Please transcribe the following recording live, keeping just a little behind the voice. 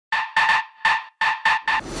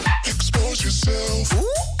Introduce yourself. Ooh,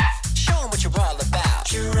 show 'em what you're all about.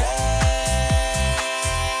 Dragged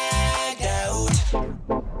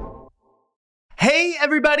out. Hey,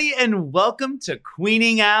 everybody, and welcome to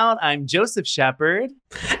Queening Out. I'm Joseph Shepard.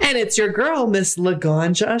 And it's your girl, Miss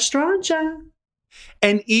Laganja Estranja.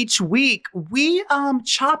 And each week, we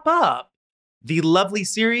chop up the lovely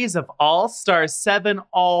series of All-Star 7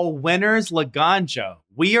 All Winners Laganja.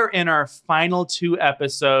 We are in our final 2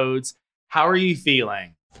 episodes. How are you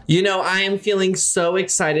feeling? You know, I am feeling so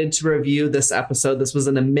excited to review this episode. This was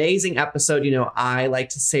an amazing episode. You know, I like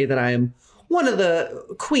to say that I am one of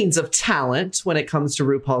the queens of talent when it comes to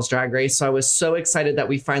RuPaul's Drag Race. So I was so excited that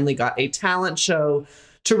we finally got a talent show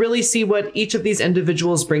to really see what each of these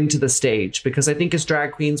individuals bring to the stage. Because I think as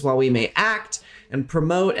drag queens, while we may act and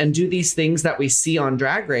promote and do these things that we see on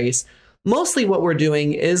Drag Race, mostly what we're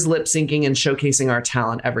doing is lip syncing and showcasing our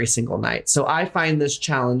talent every single night. So I find this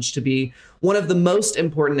challenge to be one of the most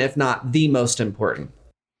important, if not the most important.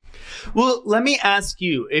 Well, let me ask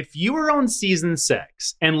you, if you were on season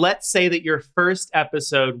 6, and let's say that your first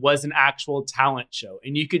episode was an actual talent show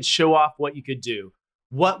and you could show off what you could do,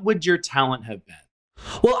 what would your talent have been?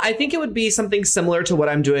 Well, I think it would be something similar to what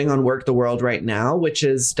I'm doing on Work the World right now, which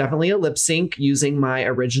is definitely a lip sync using my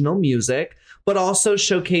original music, but also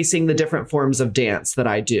showcasing the different forms of dance that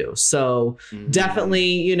I do. So definitely,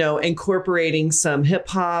 you know, incorporating some hip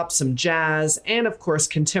hop, some jazz, and of course,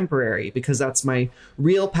 contemporary, because that's my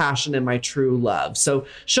real passion and my true love. So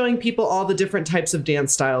showing people all the different types of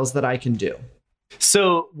dance styles that I can do.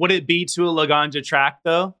 So would it be to a Laganja track,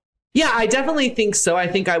 though? Yeah, I definitely think so. I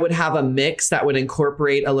think I would have a mix that would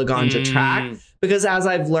incorporate a Laganja track, because as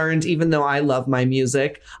I've learned, even though I love my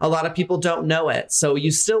music, a lot of people don't know it. So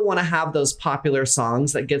you still want to have those popular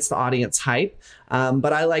songs that gets the audience hype.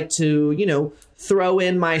 But I like to, you know, throw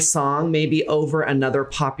in my song maybe over another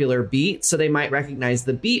popular beat. So they might recognize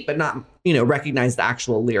the beat, but not, you know, recognize the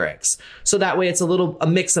actual lyrics. So that way it's a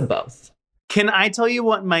mix of both. Can I tell you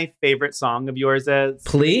what my favorite song of yours is?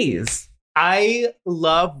 Please. I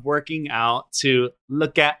love working out to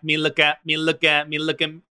Look at Me, Look at Me, Look at Me, Look at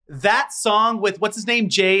Me. That song with, what's his name?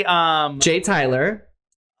 Jay Tyler.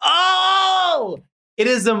 Oh, it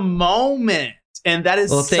is a moment. And that is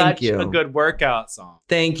such a good workout song.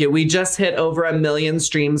 Thank you. We just hit over 1 million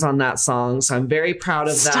streams on that song. So I'm very proud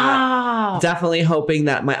of that. Definitely hoping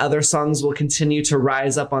that my other songs will continue to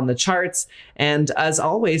rise up on the charts. And as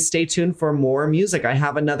always, stay tuned for more music. I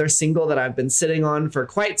have another single that I've been sitting on for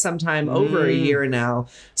quite some time, over a year now.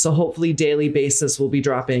 So hopefully daily basis will be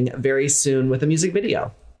dropping very soon with a music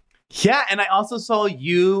video. Yeah, and I also saw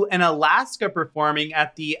you in Alaska performing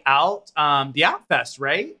at the Outfest,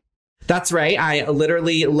 right? That's right. I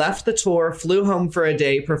literally left the tour, flew home for a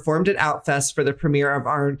day, performed at Outfest for the premiere of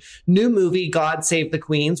our new movie, God Save the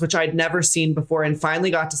Queens, which I'd never seen before and finally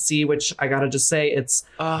got to see, which I got to just say, it's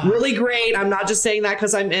really great. I'm not just saying that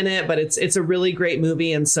because I'm in it, but it's a really great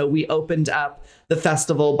movie. And so we opened up the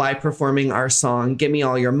festival by performing our song, Give Me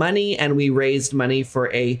All Your Money. And we raised money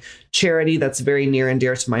for a charity that's very near and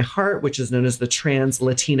dear to my heart, which is known as the Trans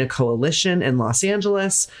Latina Coalition in Los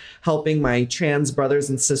Angeles, helping my trans brothers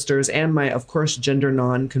and sisters and my, of course, gender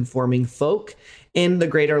non-conforming folk in the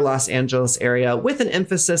greater Los Angeles area, with an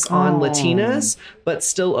emphasis on Latinas, but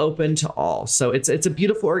still open to all. So it's a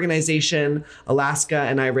beautiful organization, Alaska,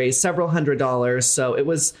 and I raised several $100s. So it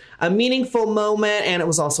was a meaningful moment, and it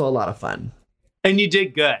was also a lot of fun. And you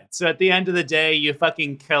did good. So at the end of the day, you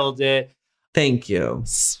fucking killed it. Thank you.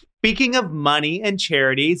 Speaking of money and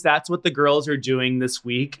charities, that's what the girls are doing this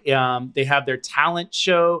week. They have their talent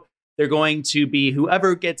show. They're going to be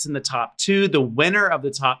whoever gets in the top 2. The winner of the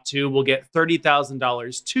top 2 will get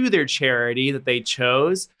 $30,000 to their charity that they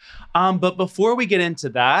chose. But before we get into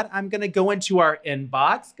that, I'm going to go into our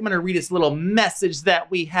inbox. I'm going to read this little message that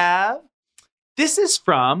we have. This is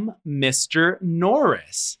from Mr.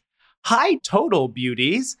 Norris. Hi, Total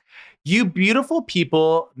Beauties. You beautiful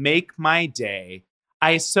people make my day.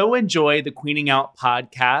 I so enjoy the Queening Out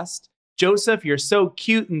podcast. Joseph, you're so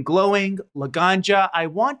cute and glowing. Laganja, I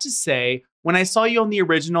want to say, when I saw you on the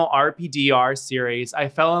original RPDR series, I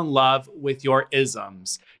fell in love with your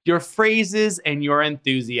isms, your phrases, and your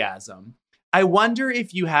enthusiasm. I wonder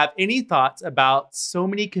if you have any thoughts about so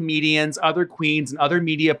many comedians, other queens, and other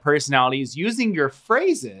media personalities using your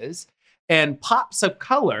phrases and pops of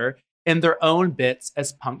color in their own bits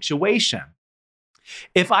as punctuation.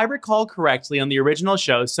 If I recall correctly, on the original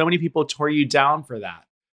show, so many people tore you down for that.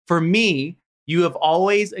 For me, you have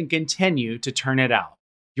always and continue to turn it out.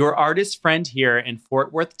 Your artist friend here in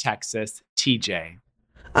Fort Worth, Texas, TJ.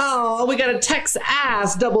 Oh, we got a Tex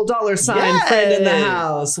ass $$ friend in the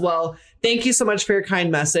house. Well, Thank you so much for your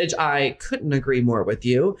kind message. I couldn't agree more with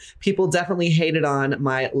you. People definitely hated on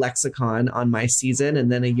my lexicon on my season,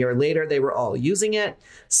 and then a year later, they were all using it.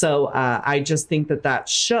 So I just think that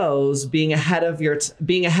shows being ahead of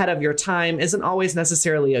your time isn't always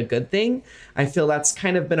necessarily a good thing. I feel that's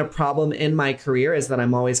kind of been a problem in my career, is that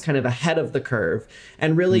I'm always kind of ahead of the curve.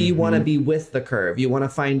 And really, you want to be with the curve. You want to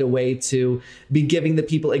find a way to be giving the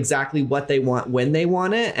people exactly what they want when they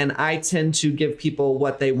want it. And I tend to give people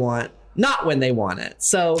what they want, not when they want it.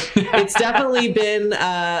 So it's definitely been,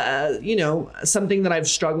 something that I've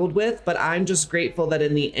struggled with, but I'm just grateful that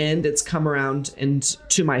in the end, it's come around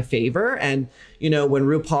to my favor. And, when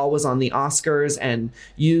RuPaul was on the Oscars and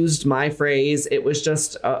used my phrase, it was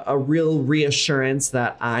just a real reassurance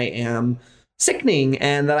that I am sickening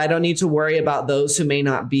and that I don't need to worry about those who may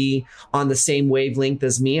not be on the same wavelength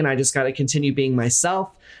as me. And I just got to continue being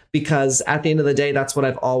myself, because at the end of the day, that's what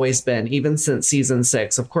I've always been, even since season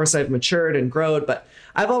 6. Of course, I've matured and grown, but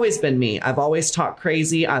I've always been me. I've always talked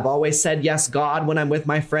crazy. I've always said yes, God, when I'm with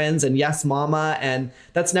my friends, and yes, mama. And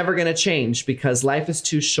that's never going to change, because life is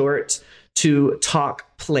too short to talk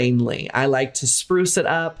plainly. I like to spruce it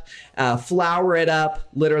up, flower it up,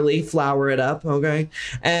 literally flower it up. Okay.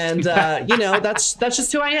 And, that's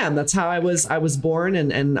just who I am. That's how I was born.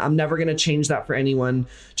 And I'm never going to change that for anyone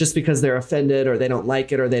just because they're offended or they don't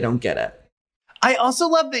like it or they don't get it. I also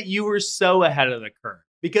love that you were so ahead of the curve,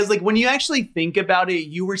 because when you actually think about it,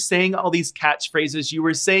 you were saying all these catchphrases, you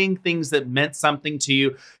were saying things that meant something to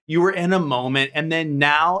you. You were in a moment, and then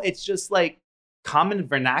now it's just common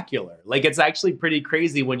vernacular. It's actually pretty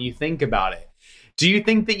crazy when you think about it. Do you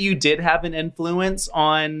think that you did have an influence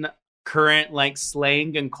on current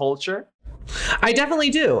slang and culture? I definitely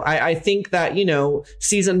do. I think that,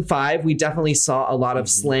 season 5, we definitely saw a lot of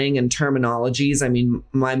slang and terminologies. I mean,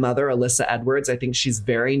 my mother, Alyssa Edwards, I think she's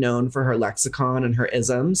very known for her lexicon and her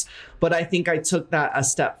isms. But I think I took that a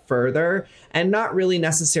step further, and not really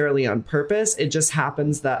necessarily on purpose. It just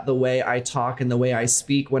happens that the way I talk and the way I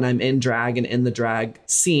speak when I'm in drag and in the drag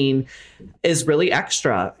scene is really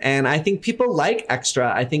extra. And I think people like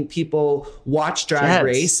extra. I think people watch Drag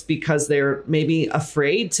Race because they're maybe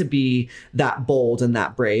afraid to be that bold and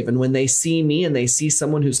that brave. And when they see me and they see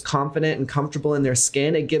someone who's confident and comfortable in their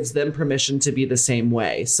skin, it gives them permission to be the same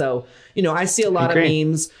way. So, I see a lot of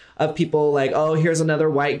memes of people oh, here's another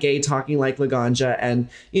white gay talking like Laganja. And,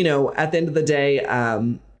 at the end of the day,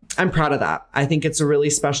 I'm proud of that. I think it's a really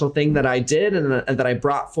special thing that I did and that I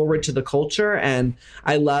brought forward to the culture. And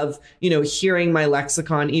I love, hearing my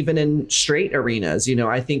lexicon even in straight arenas.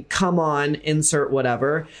 I think come on, insert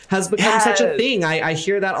whatever has become such a thing. I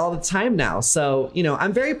hear that all the time now. So,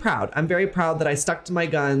 I'm very proud. I'm very proud that I stuck to my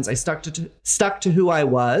guns. I stuck to who I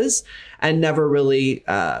was and never really,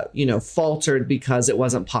 faltered because it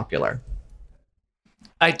wasn't popular.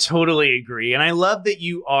 I totally agree. And I love that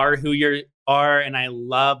you are who you are. And I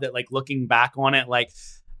love that, looking back on it,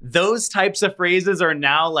 those types of phrases are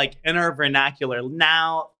now in our vernacular.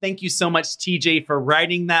 Now, thank you so much, TJ, for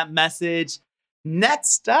writing that message.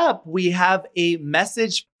 Next up, we have a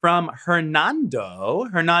message from Hernando.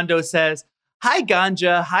 Hernando says, "Hi,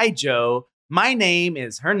 Ganja. Hi, Joe. My name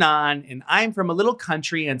is Hernan, and I'm from a little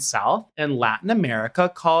country in South and Latin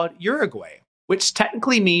America called Uruguay, which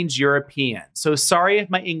technically means European. So sorry if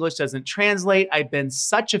my English doesn't translate. I've been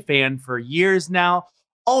such a fan for years now,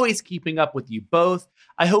 always keeping up with you both.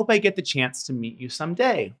 I hope I get the chance to meet you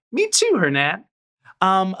someday." Me too, Hernan.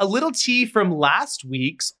 A little tea from last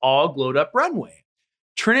week's All Glowed Up Runway.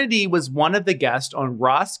 Trinity was one of the guests on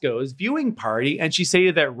Roscoe's viewing party, and she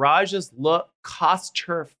stated that Raja's look cost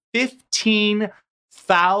her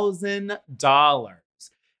 $15,000.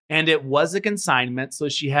 And it was a consignment, so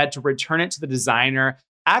she had to return it to the designer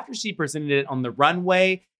after she presented it on the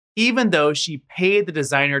runway, even though she paid the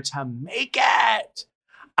designer to make it.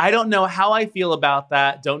 I don't know how I feel about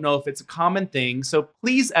that. Don't know if it's a common thing, so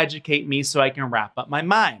please educate me so I can wrap up my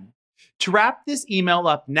mind. To wrap this email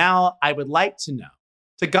up now, I would like to know,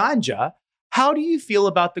 to Ganja, how do you feel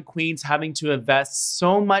about the queens having to invest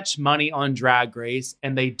so much money on Drag Race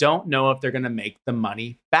and they don't know if they're going to make the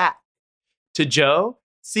money back? To Joe,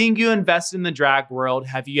 seeing you invest in the drag world,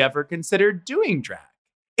 have you ever considered doing drag?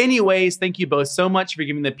 Anyways, thank you both so much for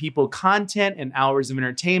giving the people content and hours of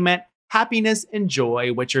entertainment, happiness, and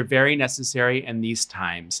joy, which are very necessary in these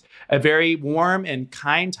times. A very warm and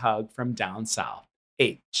kind hug from down south,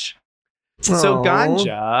 H. So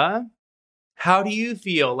Ganja, how do you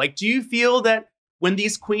feel? Do you feel that when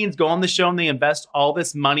these queens go on the show and they invest all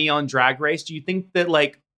this money on Drag Race, do you think that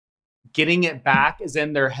getting it back is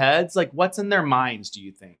in their heads? What's in their minds, do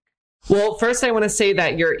you think? Well, first I want to say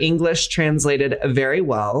that your English translated very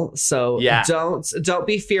well. So Yeah. don't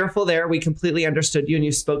be fearful there. We completely understood you and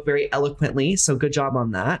you spoke very eloquently. So good job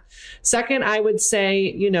on that. Second, I would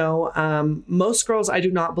say, most girls I do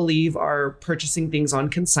not believe are purchasing things on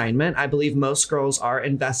consignment. I believe most girls are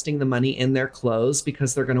investing the money in their clothes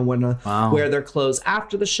because they're going to want to wear their clothes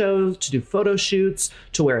after the show, to do photo shoots,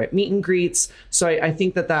 to wear at meet and greets. So I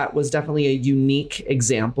think that was definitely a unique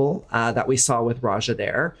example that we saw with Raja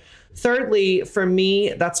there. Thirdly, for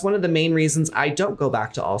me, that's one of the main reasons I don't go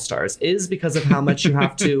back to All Stars is because of how much you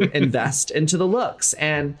have to invest into the looks.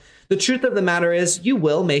 And the truth of the matter is you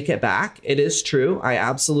will make it back. It is true. I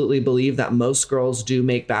absolutely believe that most girls do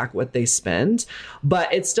make back what they spend,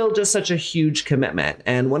 but it's still just such a huge commitment.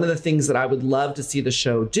 And one of the things that I would love to see the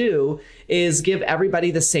show do is give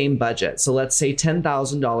everybody the same budget. So let's say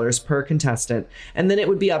 $10,000 per contestant. And then it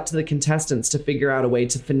would be up to the contestants to figure out a way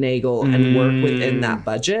to finagle and work within that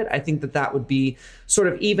budget. I think that would be sort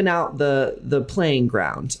of even out the playing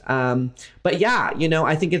ground. But yeah,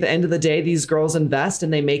 I think at the end of the day, these girls invest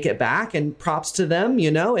and they make it back, and props to them.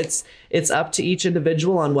 It's up to each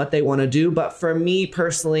individual on what they want to do. But for me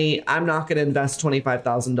personally, I'm not going to invest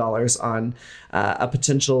 $25,000 on a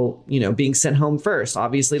potential, being sent home first.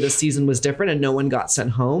 Obviously, this season was different and no one got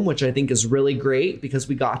sent home, which I think is really great because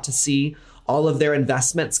we got to see all of their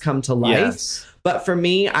investments come to life. Yes. But for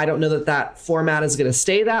me, I don't know that format is going to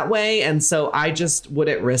stay that way. And so I just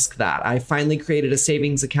wouldn't risk that. I finally created a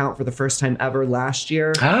savings account for the first time ever last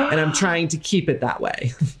year, and I'm trying to keep it that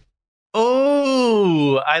way.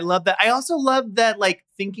 Oh, I love that. I also love that,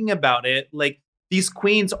 thinking about it, these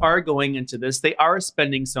queens are going into this. They are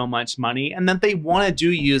spending so much money, and then they want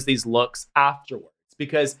to use these looks afterwards.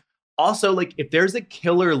 Because also, if there's a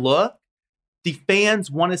killer look, the fans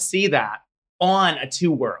want to see that on a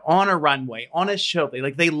tour, on a runway, on a show.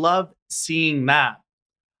 They love seeing that.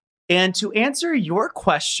 And to answer your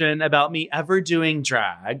question about me ever doing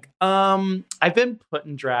drag, I've been put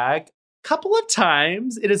in drag a couple of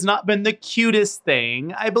times. It has not been the cutest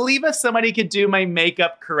thing. I believe if somebody could do my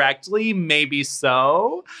makeup correctly, maybe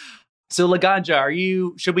so. So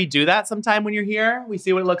Laganja, should we do that sometime when you're here? We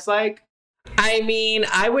see what it looks like? I mean,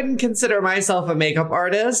 I wouldn't consider myself a makeup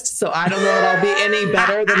artist, so I don't know if I'll be any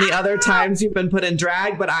better than the other times you've been put in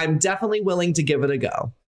drag, but I'm definitely willing to give it a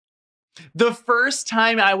go. The first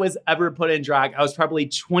time I was ever put in drag, I was probably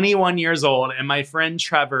 21 years old, and my friend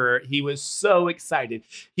Trevor, he was so excited.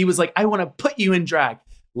 He was like, I want to put you in drag.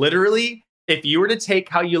 Literally, if you were to take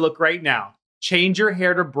how you look right now, change your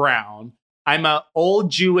hair to brown, I'm an old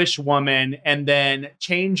Jewish woman, and then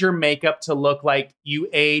change your makeup to look like you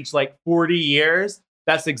aged 40 years.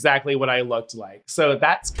 That's exactly what I looked like. So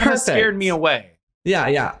that's kind of scared me away.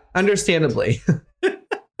 Yeah. Understandably.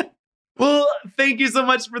 Well, thank you so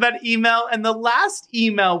much for that email. And the last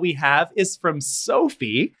email we have is from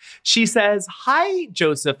Sophie. She says, hi,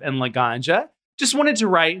 Joseph and Laganja. Just wanted to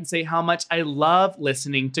write and say how much I love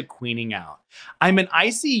listening to Queening Out. I'm an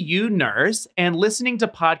ICU nurse, and listening to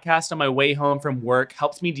podcasts on my way home from work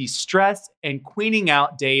helps me de-stress, and Queening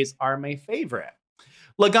Out days are my favorite.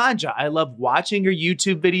 Laganja, I love watching your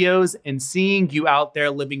YouTube videos and seeing you out there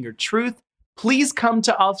living your truth. Please come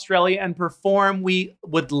to Australia and perform. We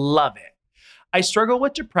would love it. I struggle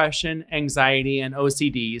with depression, anxiety, and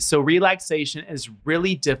OCD, so relaxation is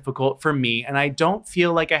really difficult for me, and I don't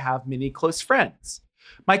feel like I have many close friends.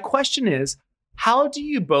 My question is, how do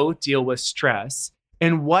you both deal with stress,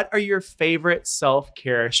 and what are your favorite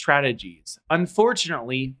self-care strategies?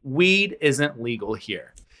 Unfortunately, weed isn't legal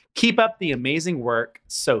here. Keep up the amazing work,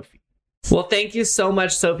 Sophie. Well, thank you so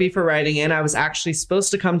much, Sophie, for writing in. I was actually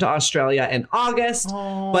supposed to come to Australia in August,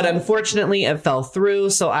 but unfortunately it fell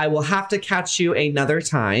through. So I will have to catch you another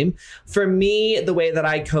time. For me, the way that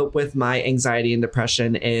I cope with my anxiety and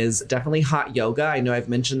depression is definitely hot yoga. I know I've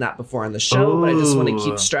mentioned that before on the show, but I just want to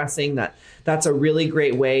keep stressing that that's a really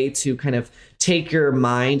great way to kind of take your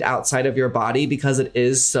mind outside of your body because it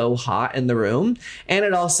is so hot in the room. And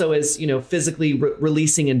it also is, physically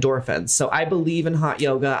releasing endorphins. So I believe in hot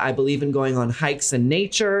yoga. I believe in going on hikes in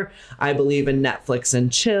nature. I believe in Netflix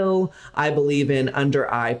and chill. I believe in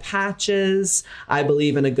under eye patches. I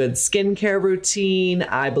believe in a good skincare routine.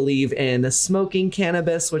 I believe in smoking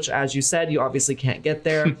cannabis, which, as you said, you obviously can't get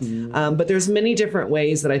there. But there's many different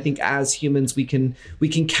ways that I think as humans we can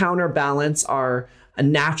counterbalance our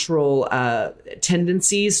natural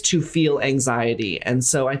tendencies to feel anxiety. And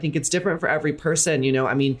so I think it's different for every person.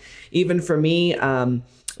 Even for me,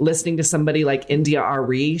 listening to somebody like India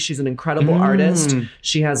Ari. She's an incredible artist.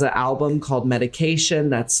 She has an album called Medication.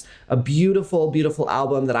 That's a beautiful, beautiful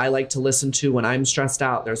album that I like to listen to when I'm stressed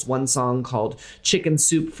out. There's one song called Chicken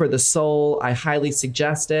Soup for the Soul. I highly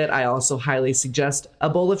suggest it. I also highly suggest a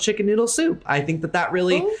bowl of chicken noodle soup. I think that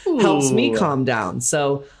really helps me calm down.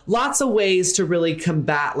 So lots of ways to really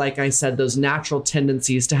combat, like I said, those natural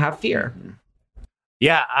tendencies to have fear.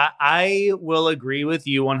 Yeah, I will agree with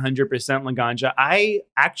you 100%, Laganja. I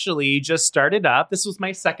actually just started up. This was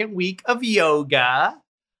my second week of yoga.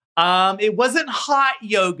 It wasn't hot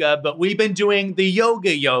yoga, but we've been doing the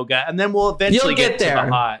yoga, and then we'll eventually get to the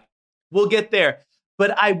hot. We'll get there.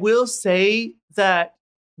 But I will say that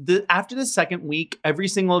after the second week, every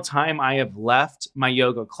single time I have left my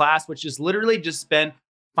yoga class, which has literally just been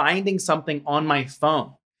finding something on my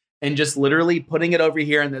phone and just literally putting it over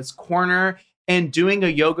here in this corner and doing a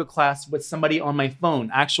yoga class with somebody on my phone,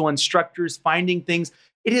 actual instructors, finding things.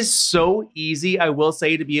 It is so easy, I will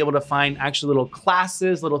say, to be able to find actual little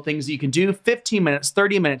classes, little things that you can do, 15 minutes,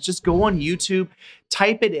 30 minutes, just go on YouTube,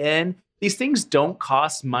 type it in. These things don't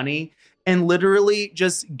cost money, and literally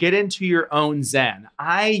just get into your own zen.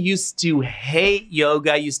 I used to hate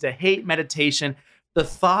yoga, I used to hate meditation. The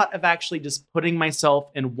thought of actually just putting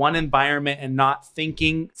myself in one environment and not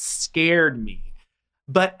thinking scared me.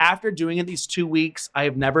 But after doing it these 2 weeks, I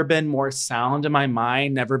have never been more sound in my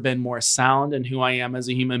mind, never been more sound in who I am as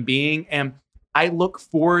a human being. And I look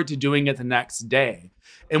forward to doing it the next day.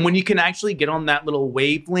 And when you can actually get on that little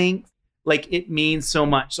wavelength, like, it means so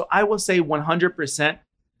much. So I will say 100%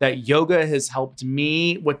 that yoga has helped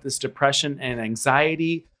me with this depression and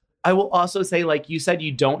anxiety. I will also say, like you said,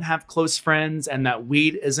 you don't have close friends and that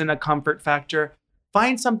weed isn't a comfort factor.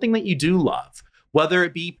 Find something that you do love, whether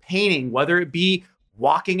it be painting, whether it be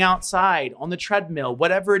walking outside on the treadmill,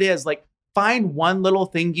 whatever it is. Like, find one little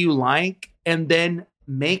thing you like and then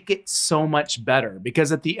make it so much better.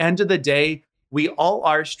 Because at the end of the day, we all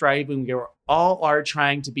are striving. We all are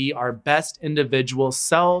trying to be our best individual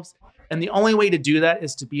selves. And the only way to do that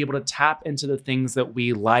is to be able to tap into the things that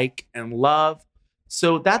we like and love.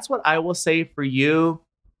 So that's what I will say for you.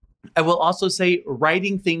 I will also say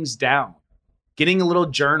writing things down, getting a little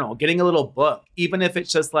journal, getting a little book, even if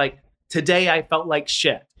it's just like, today I felt like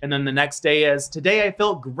shit. And then the next day is, today I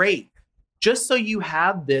felt great. Just so you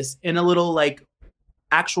have this in a little like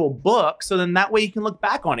actual book. So then that way you can look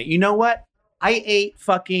back on it. You know what? I ate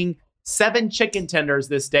fucking 7 chicken tenders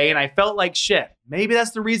this day and I felt like shit. Maybe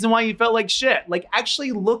that's the reason why you felt like shit. Like,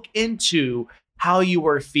 actually look into how you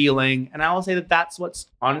were feeling. And I will say that that's what's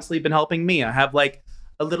honestly been helping me. I have like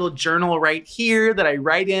a little journal right here that I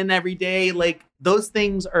write in every day. Like, those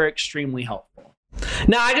things are extremely helpful.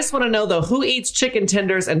 Now, I just want to know, though, who eats chicken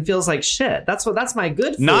tenders and feels like shit? That's my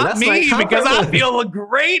good food. Not that's me, because I feel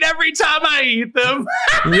great every time I eat them.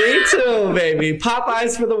 Me too, baby.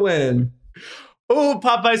 Popeyes for the win. Oh,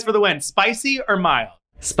 Popeyes for the win. Spicy or mild?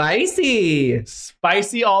 Spicy.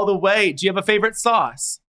 Spicy all the way. Do you have a favorite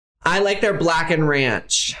sauce? I like their blackened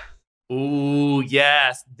ranch. Ooh,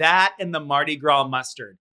 yes. That and the Mardi Gras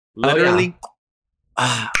mustard. Literally. Oh,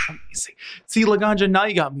 yeah. See, Laganja, now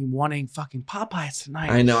you got me wanting fucking Popeyes tonight.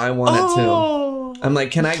 I know, I want it too. I'm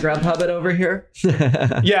like, can I Grubhub it over here?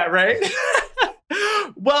 Yeah, right?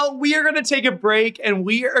 Well, we are going to take a break and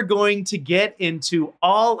we are going to get into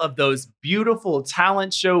all of those beautiful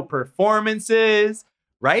talent show performances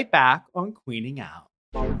right back on Queening Out.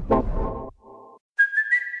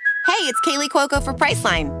 Hey, it's Kaylee Cuoco for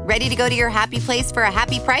Priceline. Ready to go to your happy place for a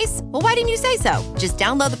happy price? Well, why didn't you say so? Just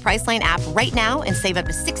download the Priceline app right now and save up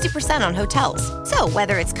to 60% on hotels. So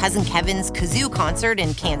whether it's Cousin Kevin's Kazoo Concert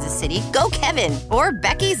in Kansas City, go Kevin, or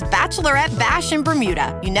Becky's Bachelorette Bash in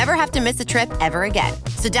Bermuda, you never have to miss a trip ever again.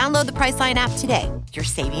 So download the Priceline app today. Your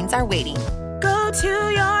savings are waiting. Go to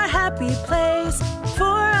your happy place for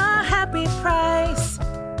a happy price.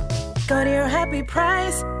 Go to your happy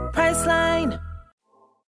price, Priceline.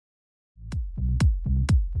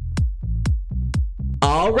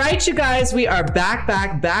 All right, you guys, we are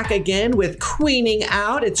back again with Queening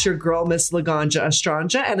Out. It's your girl, Miss Laganja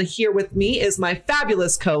Estranja, and here with me is my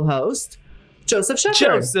fabulous co-host, Joseph Shepard.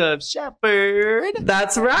 Joseph Shepard.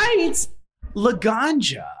 That's right.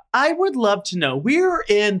 Laganja, I would love to know, we're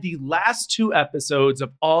in the last 2 episodes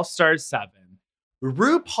of All Star 7.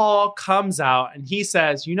 RuPaul comes out and he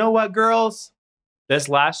says, you know what, girls? This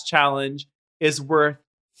last challenge is worth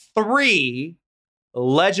 3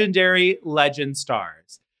 legendary legend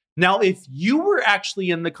stars. Now, if you were actually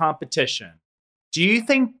in the competition, do you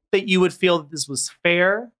think that you would feel that this was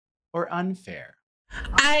fair or unfair?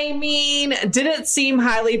 I mean, did it seem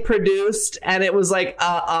highly produced and it was like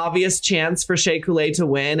an obvious chance for Shea Coulee to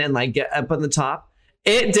win and like get up on the top?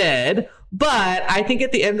 It did. But I think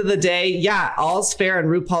at the end of the day, yeah, all's fair in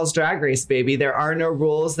RuPaul's Drag Race, baby. There are no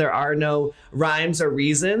rules. There are no rhymes or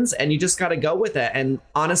reasons. And you just got to go with it. And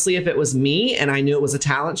honestly, if it was me and I knew it was a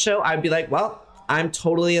talent show, I'd be like, well, I'm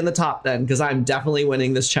totally in the top then because I'm definitely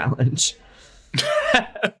winning this challenge.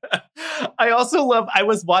 I also love, I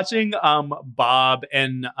was watching Bob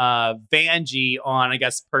and Vanjie on, I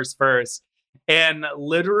guess, Purse First. And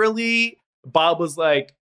literally, Bob was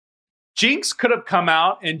like, Jinx could have come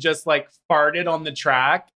out and just like farted on the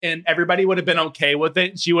track and everybody would have been okay with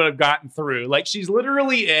it. She would have gotten through. Like, she's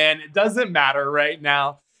literally in. It doesn't matter right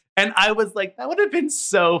now. And I was like, that would have been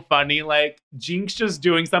so funny. Like, Jinx just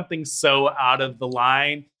doing something so out of the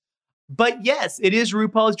line. But yes, it is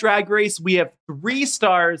RuPaul's Drag Race. We have 3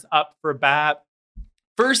 stars up for bat.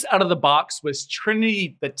 First out of the box was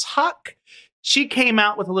Trinity the Tuck. She came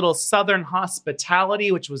out with a little Southern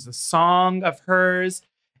Hospitality, which was a song of hers.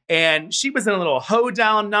 And she was in a little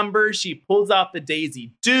hoedown number. She pulls out the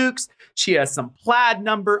Daisy Dukes. She has some plaid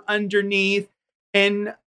number underneath.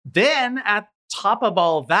 And then at top of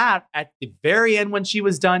all of that, at the very end when she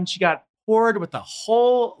was done, she got poured with a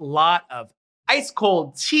whole lot of ice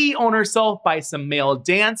cold tea on herself by some male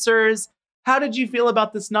dancers. How did you feel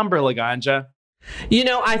about this number, Laganja? You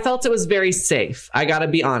know, I felt it was very safe. I got to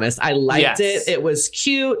be honest. I liked it. It was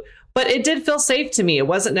cute. But it did feel safe to me. It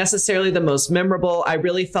wasn't necessarily the most memorable. I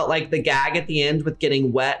really felt like the gag at the end with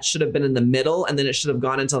getting wet should have been in the middle. And then it should have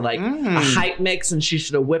gone into like a hype mix. And she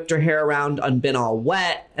should have whipped her hair around and been all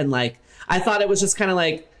wet. And like, I thought it was just kind of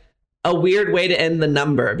like a weird way to end the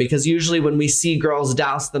number. Because usually when we see girls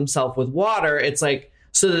douse themselves with water, it's like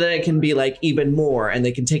so that it can be like even more and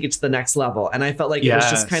they can take it to the next level. And I felt like it was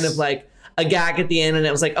just kind of like a gag at the end and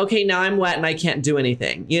it was like, okay, now I'm wet and I can't do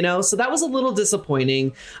anything, you know? So that was a little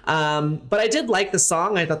disappointing. But I did like the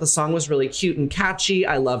song. I thought the song was really cute and catchy.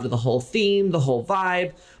 I loved the whole theme, the whole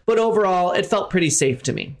vibe. But overall, it felt pretty safe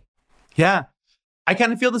to me. Yeah, I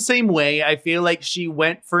kind of feel the same way. I feel like she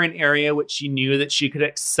went for an area which she knew that she could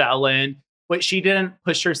excel in, but she didn't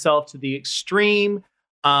push herself to the extreme.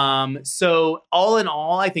 So all in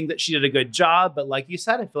all, I think that she did a good job. But like you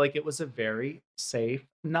said, I feel like it was a very safe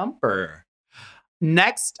number.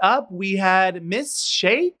 Next up, we had Miss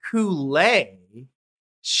Shea Coulee.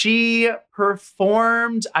 She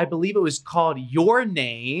performed, I believe it was called Your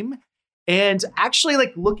Name. And actually,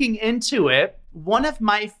 like looking into it, one of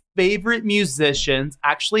my favorite musicians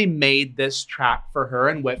actually made this track for her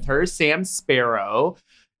and with her, Sam Sparrow.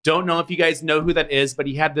 Don't know if you guys know who that is, but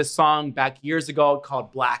he had this song back years ago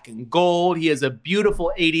called Black and Gold. He has a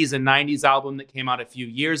beautiful 80s and 90s album that came out a few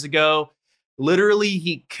years ago. Literally,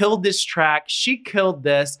 he killed this track. She killed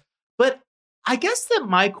this. But I guess that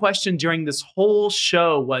my question during this whole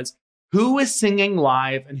show was who was singing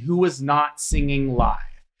live and who was not singing live?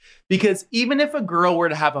 Because even if a girl were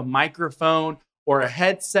to have a microphone or a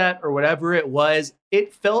headset or whatever it was,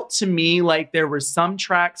 it felt to me like there were some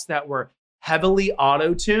tracks that were heavily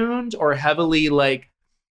auto-tuned or heavily like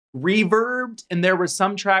reverbed. And there were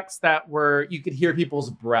some tracks that were, you could hear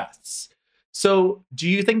people's breaths. So do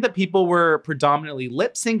you think that people were predominantly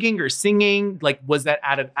lip syncing or singing? Like, was that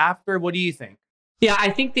added after? What do you think? Yeah,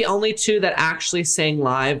 I think the only 2 that actually sang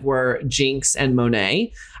live were Jinx and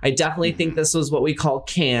Monet. I definitely think this was what we call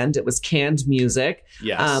canned. It was canned music.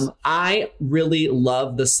 Yes. I really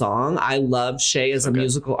love the song. I love Shea as a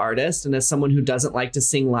musical artist. And as someone who doesn't like to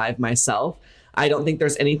sing live myself, I don't think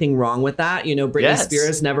there's anything wrong with that. You know, Britney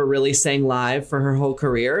Spears never really sang live for her whole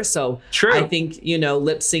career. So true. I think, you know,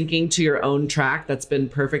 lip syncing to your own track that's been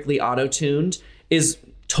perfectly auto-tuned is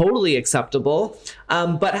totally acceptable.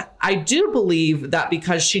 But I do believe that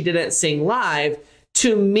because she didn't sing live,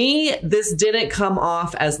 to me, this didn't come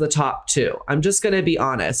off as the top 2. I'm just going to be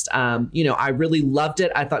honest. You know, I really loved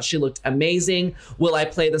it. I thought she looked amazing. Will I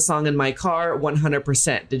play the song in my car?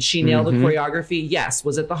 100%. Did she nail the choreography? Yes.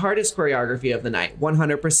 Was it the hardest choreography of the night?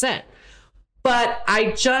 100%. But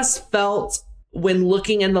I just felt when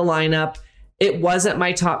looking in the lineup, it wasn't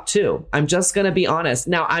my top 2. I'm just going to be honest.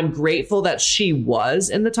 Now, I'm grateful that she was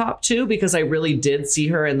in the top 2 because I really did see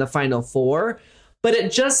her in the final 4. But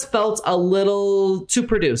it just felt a little too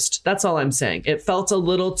produced. That's all I'm saying. It felt a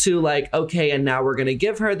little too like, okay, and now we're going to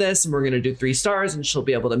give her this and we're going to do 3 stars and she'll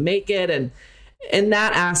be able to make it. And in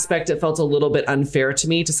that aspect, it felt a little bit unfair to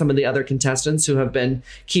me, to some of the other contestants who have been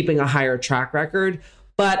keeping a higher track record.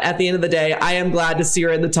 But at the end of the day, I am glad to see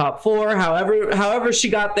her in the top 4. However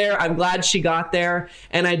she got there, I'm glad she got there.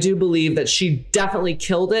 And I do believe that she definitely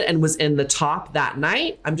killed it and was in the top that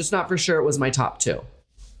night. I'm just not for sure it was my top 2.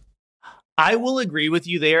 I will agree with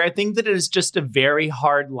you there. I think that it is just a very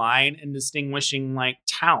hard line in distinguishing like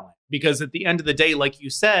talent, because at the end of the day, like you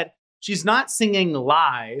said, she's not singing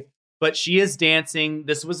live, but she is dancing.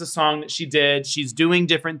 This was a song that she did. She's doing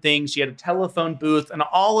different things. She had a telephone booth and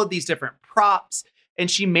all of these different props,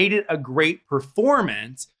 and she made it a great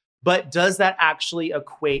performance. But does that actually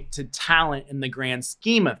equate to talent in the grand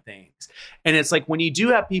scheme of things? And it's like when you do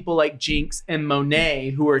have people like Jinx and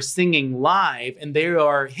Monet who are singing live and they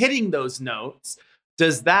are hitting those notes,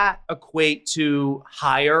 does that equate to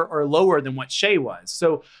higher or lower than what Shea was?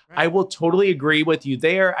 So I will totally agree with you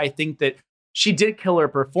there. I think that she did kill her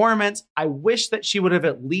performance. I wish that she would have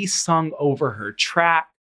at least sung over her track.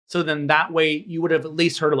 So then that way you would have at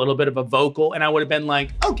least heard a little bit of a vocal and I would have been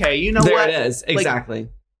like, okay, you know what? There it is. Exactly.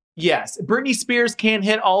 Yes, Britney Spears can't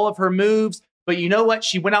hit all of her moves, but you know what?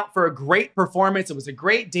 She went out for a great performance. It was a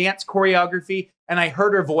great dance choreography, and I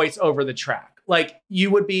heard her voice over the track. Like,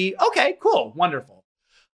 you would be, okay, cool, wonderful.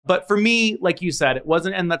 But for me, like you said, it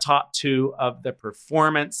wasn't in the top 2 of the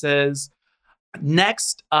performances.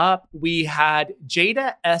 Next up, we had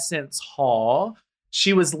Jada Essence Hall.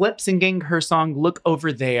 She was lip syncing her song, Look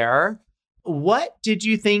Over There. What did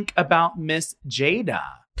you think about Miss Jada?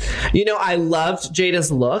 You know, I loved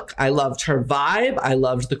Jada's look. I loved her vibe. I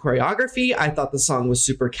loved the choreography. I thought the song was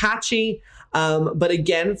super catchy. But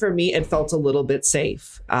again, for me, it felt a little bit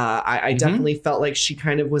safe. I definitely felt like she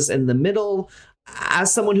kind of was in the middle.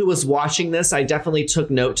 As someone who was watching this, I definitely took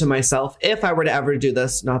note to myself, if I were to ever do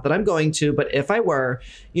this, not that I'm going to, but if I were,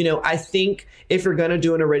 you know, I think if you're going to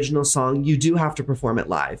do an original song, you do have to perform it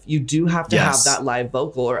live. You do have to have that live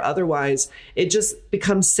vocal, or otherwise it just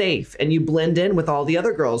becomes safe and you blend in with all the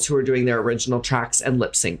other girls who are doing their original tracks and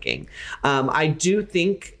lip syncing. I do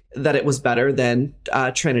think that it was better than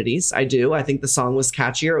Trinity's. I do. I think the song was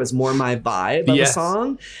catchier. It was more my vibe of the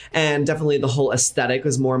song. And definitely the whole aesthetic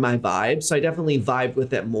was more my vibe. So I definitely vibed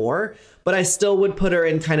with it more. But I still would put her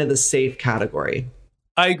in kind of the safe category.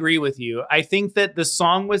 I agree with you. I think that the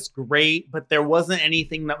song was great, but there wasn't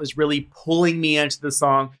anything that was really pulling me into the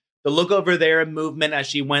song. The Look Over There movement as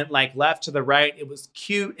she went like left to the right, it was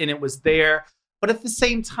cute and it was there. But at the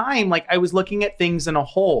same time, like I was looking at things in a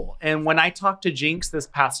whole. And when I talked to Jinx this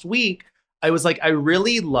past week, I was like, I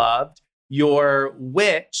really loved your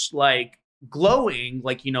witch, like glowing,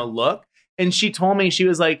 like, you know, look. And she told me, she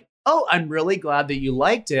was like, oh, I'm really glad that you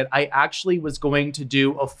liked it. I actually was going to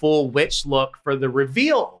do a full witch look for the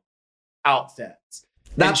reveal outfits.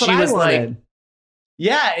 That's what I wanted. Like,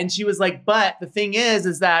 yeah. And she was like, but the thing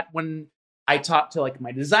is that when I talked to like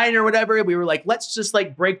my designer or whatever, we were like, let's just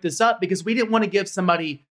like break this up because we didn't want to give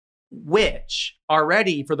somebody witch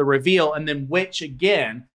already for the reveal and then witch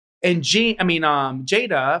again. And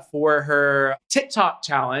Jada, for her TikTok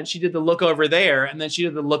challenge, she did the Look Over There and then she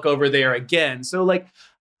did the Look Over There again. So like,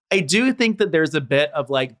 I do think that there's a bit of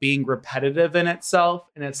like being repetitive in itself.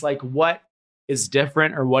 And it's like, what is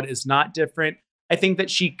different or what is not different? I think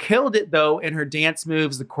that she killed it though in her dance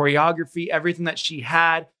moves, the choreography, everything that she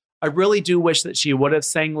had. I really do wish that she would have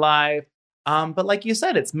sang live. But like you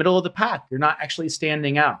said, it's middle of the pack. You're not actually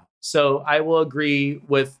standing out. So I will agree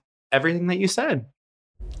with everything that you said.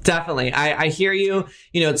 Definitely. I hear you.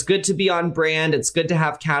 You know, it's good to be on brand. It's good to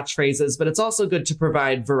have catchphrases, but it's also good to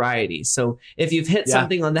provide variety. So if you've hit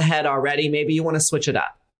something on the head already, maybe you want to switch it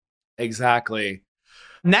up. Exactly.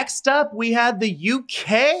 Next up, we had the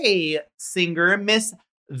UK singer, Miss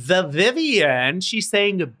The Vivienne. She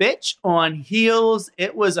sang Bitch on Heels.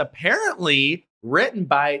 It was apparently written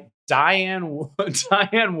by Diane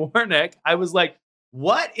Warnock. I was like,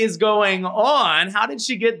 what is going on? How did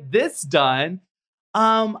she get this done?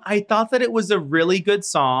 I thought that it was a really good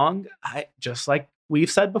song. Just like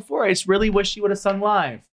we've said before, I just really wish she would have sung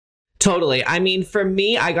live. Totally. I mean, for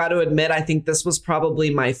me, I got to admit, I think this was probably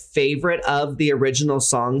my favorite of the original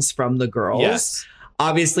songs from the girls. Yes.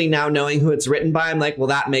 Obviously, now knowing who it's written by, I'm like, well,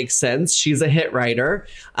 that makes sense. She's a hit writer.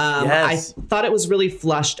 I thought it was really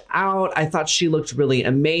flushed out. I thought she looked really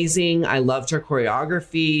amazing. I loved her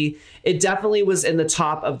choreography. It definitely was in the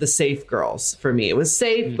top of the safe girls for me. It was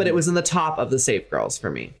safe, but it was in the top of the safe girls for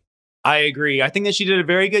me. I agree. I think that she did a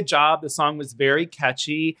very good job. The song was very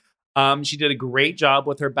catchy. She did a great job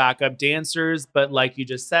with her backup dancers. But like you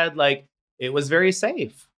just said, like it was very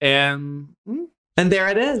safe. And there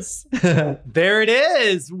it is. There it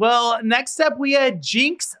is. Well, next up, we had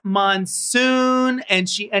Jinx Monsoon, and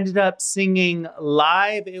she ended up singing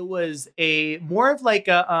live. It was more of like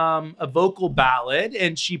a vocal ballad,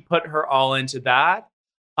 and she put her all into that.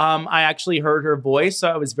 I actually heard her voice, so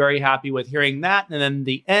I was very happy with hearing that. And then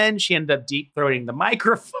the end, she ended up deep throating the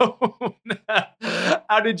microphone.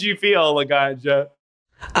 How did you feel, Laganja?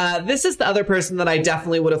 This is the other person that I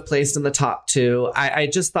definitely would have placed in the top two. I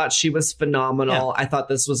just thought she was phenomenal. Yeah. I thought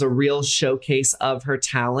this was a real showcase of her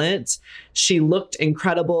talent. She looked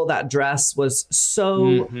incredible. That dress was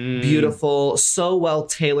so beautiful, so well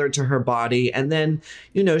tailored to her body. And then,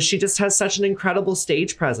 she just has such an incredible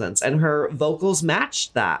stage presence and her vocals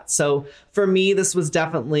matched that. So for me, this was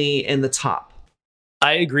definitely in the top.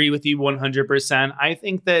 I agree with you 100%. I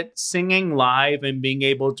think that singing live and being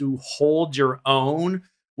able to hold your own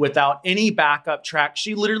without any backup track,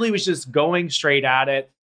 she literally was just going straight at it.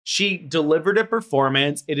 She delivered a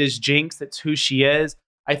performance. It is Jinx. That's who she is.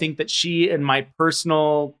 I think that she, in my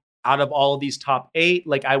personal, out of all of these top 8,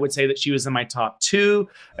 I would say that she was in my top 2.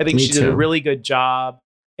 I think she did a really good job.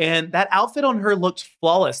 And that outfit on her looked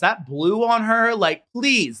flawless. That blue on her,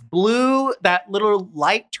 please, blue, that little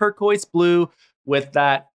light turquoise blue with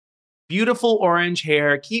that beautiful orange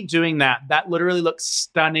hair. Keep doing that. That literally looks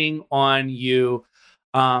stunning on you.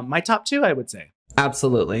 My top 2, I would say.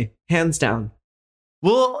 Absolutely. Hands down.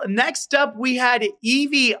 Well, next up, we had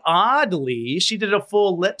Yvie Oddly. She did a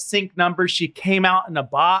full lip sync number. She came out in a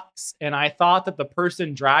box, and I thought that the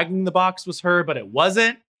person dragging the box was her, but it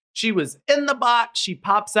wasn't. She was in the box. She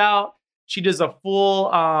pops out. She does a full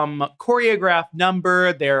choreographed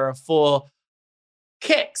number. There are full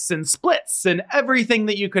kicks and splits and everything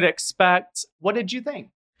that you could expect. What did you think?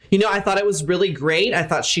 I thought it was really great. I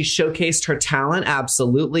thought she showcased her talent.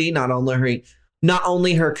 Absolutely. Not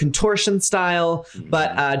only her contortion style,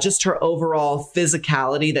 but just her overall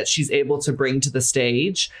physicality that she's able to bring to the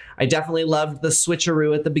stage. I definitely loved the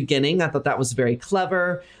switcheroo at the beginning. I thought that was very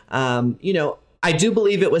clever. I do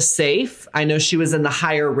believe it was safe. I know she was in the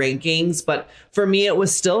higher rankings, but for me, it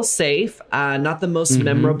was still safe. Not the most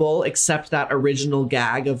memorable, except that original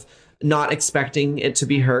gag of not expecting it to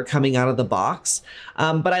be her coming out of the box.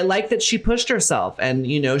 But I like that she pushed herself and,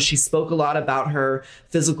 she spoke a lot about her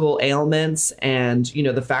physical ailments and,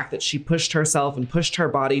 the fact that she pushed herself and pushed her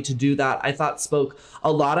body to do that, I thought spoke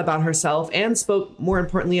a lot about herself and spoke more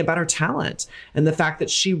importantly about her talent and the fact that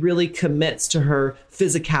she really commits to her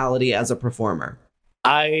physicality as a performer.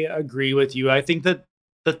 I agree with you. I think that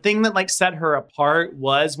the thing that set her apart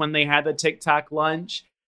was when they had the TikTok lunch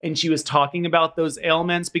and she was talking about those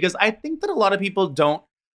ailments, because I think that a lot of people don't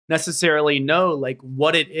necessarily know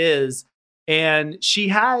what it is. And she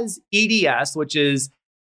has EDS, which is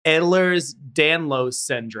Ehlers-Danlos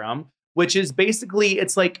syndrome, which is basically,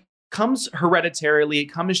 comes hereditarily, it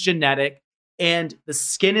comes genetic, and the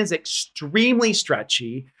skin is extremely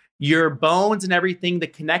stretchy. Your bones and everything, the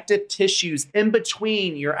connective tissues in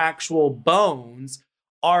between your actual bones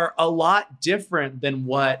are a lot different than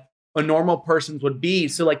what a normal person's would be.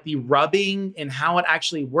 So the rubbing and how it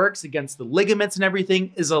actually works against the ligaments and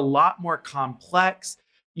everything is a lot more complex.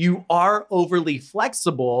 You are overly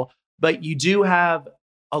flexible, but you do have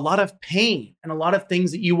a lot of pain and a lot of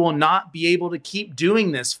things that you will not be able to keep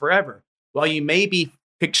doing this forever. While you may be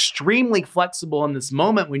extremely flexible in this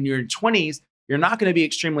moment when you're in 20s, you're not going to be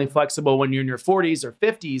extremely flexible when you're in your 40s or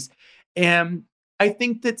 50s. And I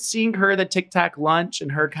think that seeing her, the TikTok lunch,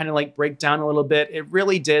 and her kind of break down a little bit, it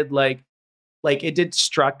really did it did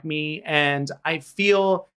struck me. And I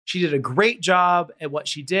feel she did a great job at what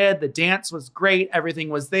she did. The dance was great. Everything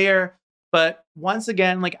was there. But once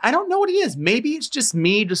again, I don't know what it is. Maybe it's just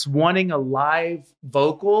me just wanting a live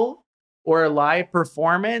vocal or a live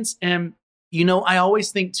performance. And, I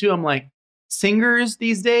always think too, I'm singers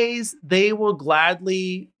these days, they will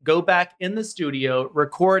gladly go back in the studio,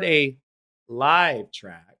 record a live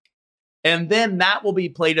track, and then that will be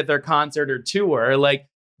played at their concert or tour.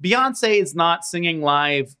 Beyonce is not singing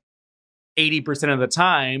live 80% of the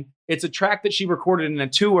time. It's a track that she recorded in a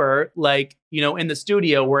tour, in the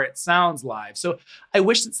studio where it sounds live. So I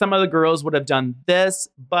wish that some of the girls would have done this,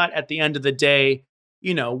 but at the end of the day,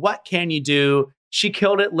 what can you do? She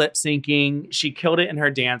killed it lip syncing. She killed it in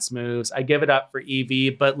her dance moves. I give it up for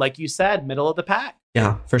Yvie, but like you said, middle of the pack.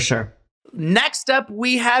 Yeah, for sure. Next up,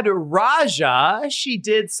 we had Raja. She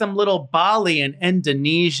did some little Bali and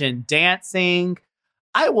Indonesian dancing.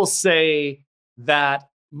 I will say that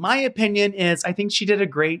my opinion is I think she did a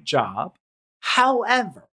great job.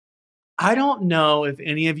 However, I don't know if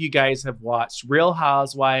any of you guys have watched Real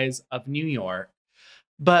Housewives of New York,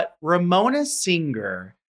 but Ramona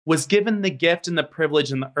Singer was given the gift and the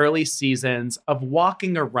privilege in the early seasons of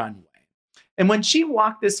walking a runway. And when she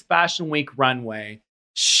walked this Fashion Week runway,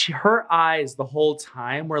 her eyes the whole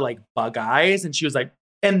time were like bug eyes. And she was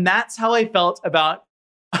and that's how I felt about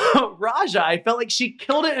Raja. I felt like she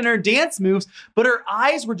killed it in her dance moves, but her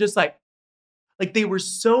eyes were just Like they were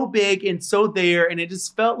so big and so there, and it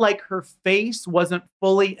just felt like her face wasn't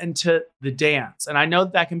fully into the dance. And I know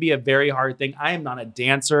that can be a very hard thing. I am not a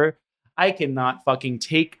dancer. I cannot fucking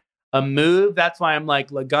take a move. That's why I'm like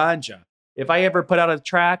Laganja. If I ever put out a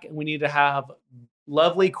track and we need to have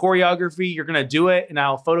lovely choreography, you're going to do it, and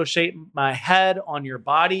I'll Photoshop my head on your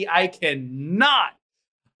body. I cannot.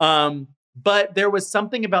 But there was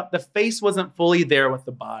something about the face wasn't fully there with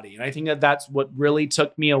the body. And I think that that's what really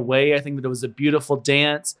took me away. I think that it was a beautiful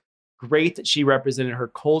dance. Great that she represented her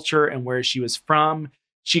culture and where she was from.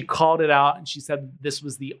 She called it out and she said this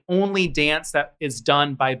was the only dance that is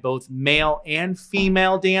done by both male and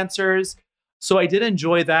female dancers. So I did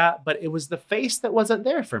enjoy that, but it was the face that wasn't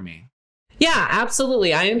there for me. Yeah,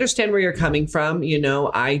 absolutely. I understand where you're coming from. You know,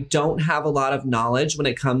 I don't have a lot of knowledge when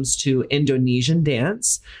it comes to Indonesian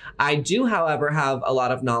dance. I do, however, have a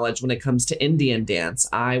lot of knowledge when it comes to Indian dance.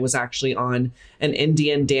 I was actually on an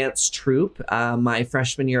Indian dance troupe my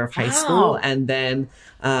freshman year of high school. And then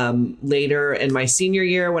later in my senior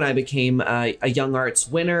year, when I became a Young Arts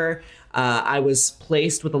winner, I was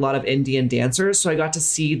placed with a lot of Indian dancers. So I got to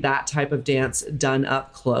see that type of dance done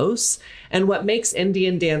up close. And what makes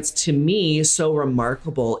Indian dance to me so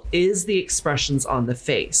remarkable is the expressions on the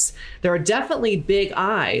face. There are definitely big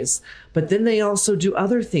eyes, but then they also do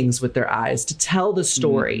other things with their eyes to tell the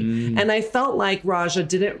story. And I felt like Raja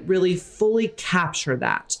didn't really fully capture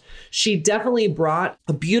that. She definitely brought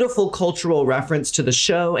a beautiful cultural reference to the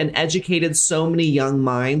show and educated so many young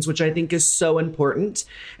minds, which I think is so important.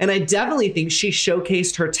 And I definitely think she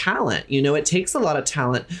showcased her talent. You know, it takes a lot of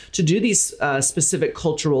talent to do these specific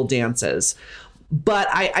cultural dances. But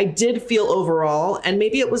I did feel overall, and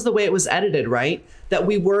maybe it was the way it was edited, right? That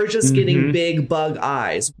we were just getting big bug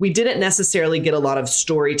eyes. We didn't necessarily get a lot of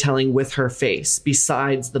storytelling with her face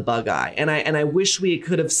besides the bug eye. And I wish we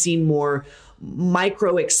could have seen more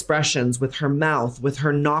micro expressions with her mouth, with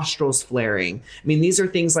her nostrils flaring. I mean, these are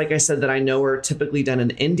things, like I said, that I know are typically done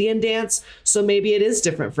in Indian dance. So maybe it is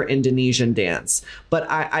different for Indonesian dance. But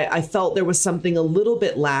I felt there was something a little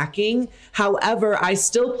bit lacking. However, I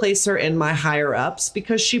still place her in my higher ups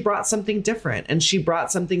because she brought something different and she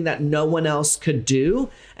brought something that no one else could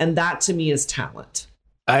do. And that to me is talent.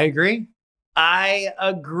 I agree.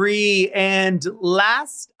 And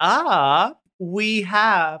last up, we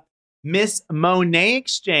have Miss Monet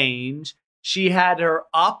X Change. She had her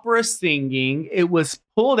opera singing. It was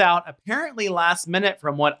pulled out apparently last minute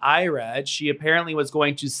from what I read. She apparently was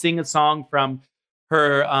going to sing a song from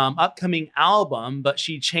her upcoming album, but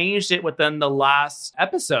she changed it within the last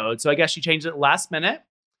episode. So I guess she changed it last minute.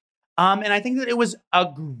 And I think that it was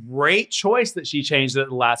a great choice that she changed it at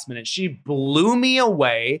the last minute. She blew me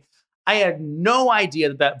away. I had no idea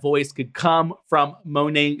that that voice could come from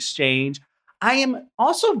Monet X Change. I am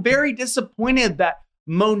also very disappointed that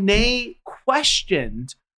Monet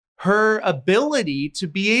questioned her ability to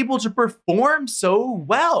be able to perform so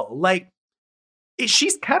well. Like,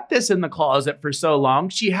 she's kept this in the closet for so long.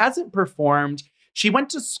 She hasn't performed. She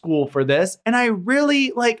went to school for this. And I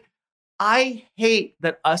really, I hate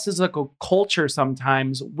that us as a culture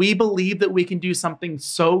sometimes, we believe that we can do something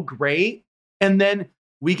so great, and then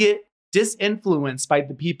we get disinfluenced by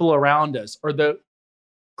the people around us or the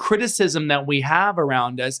criticism that we have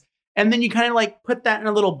around us. And then you kind of put that in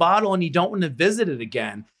a little bottle and you don't want to visit it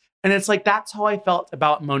again. And it's that's how I felt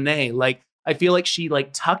about Monet. I feel like she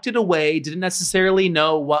tucked it away, didn't necessarily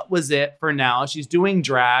know what was it for now. She's doing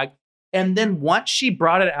drag. And then once she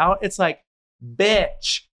brought it out, it's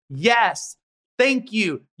bitch, yes, thank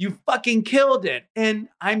you. You fucking killed it. And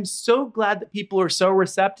I'm so glad that people are so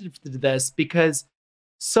receptive to this, because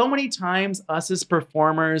so many times us as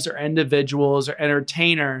performers or individuals or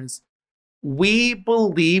entertainers, we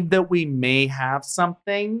believe that we may have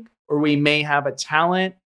something or we may have a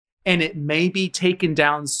talent and it may be taken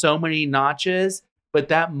down so many notches, but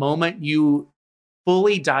that moment you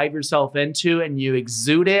fully dive yourself into and you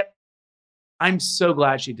exude it. I'm so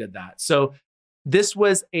glad she did that. So this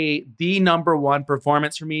was the number one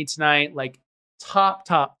performance for me tonight. Top.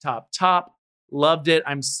 Loved it.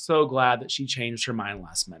 I'm so glad that she changed her mind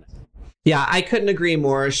last minute. Yeah, I couldn't agree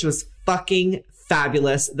more. She was fucking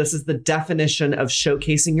fabulous. This is the definition of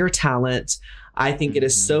showcasing your talent. I think it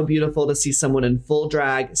is so beautiful to see someone in full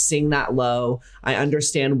drag sing that low. I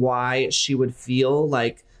understand why she would feel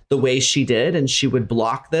the way she did, and she would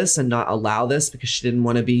block this and not allow this because she didn't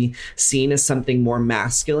want to be seen as something more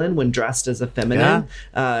masculine when dressed as a feminine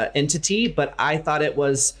entity. But I thought it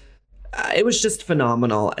was just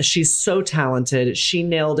phenomenal. She's so talented. She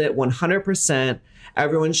nailed it 100%.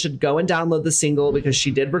 Everyone should go and download the single because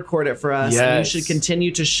she did record it for us. Yes. And you should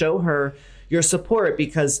continue to show her your support,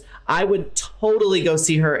 because I would totally go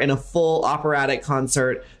see her in a full operatic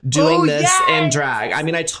concert doing this in drag. I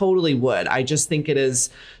mean, I totally would. I just think it is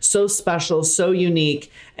so special, so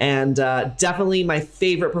unique, and definitely my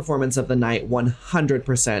favorite performance of the night,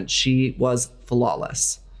 100%. She was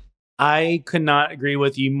flawless. I could not agree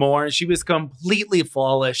with you more. She was completely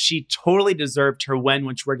flawless. She totally deserved her win,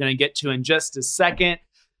 which we're going to get to in just a second.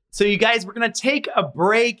 So you guys, we're going to take a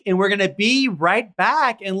break and we're going to be right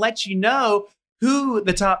back and let you know who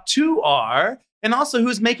the top 2 are and also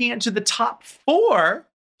who's making it to the top 4.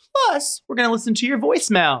 Plus, we're going to listen to your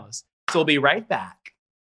voicemails. So we'll be right back.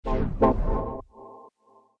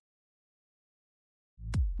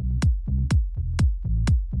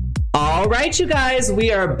 All right, you guys,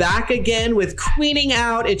 we are back again with Queening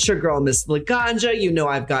Out. It's your girl, Miss Laganja. You know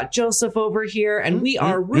I've got Joseph over here, and we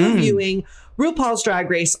are reviewing RuPaul's Drag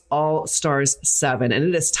Race All Stars 7. And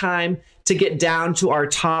it is time to get down to our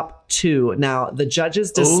top 2. Now, the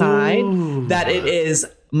judges decide that it is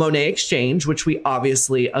Monet Exchange, which we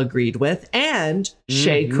obviously agreed with, and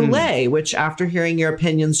Shea Coulee, which after hearing your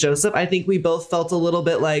opinions, Joseph, I think we both felt a little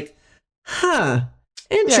bit like,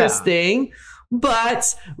 interesting. Yeah.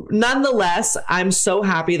 But nonetheless, I'm so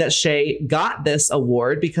happy that Shea got this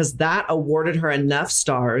award because that awarded her enough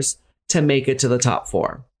stars to make it to the top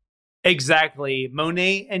 4. Exactly.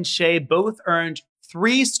 Monet and Shea both earned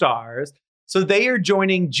 3 stars. So they are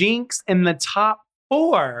joining Jinx in the top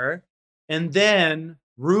 4. And then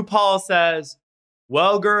RuPaul says,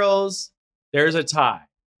 well, girls, there's a tie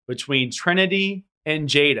between Trinity and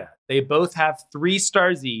Jada. They both have 3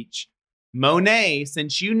 stars each. Monet,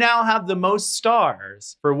 since you now have the most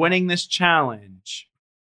stars for winning this challenge,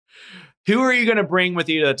 who are you going to bring with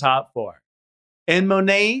you to the top 4? And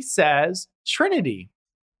Monet says, Trinity.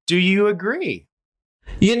 Do you agree?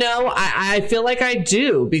 You know, I feel like I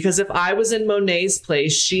do, because if I was in Monet's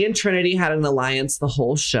place, she and Trinity had an alliance the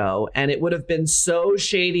whole show, and it would have been so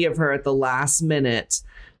shady of her at the last minute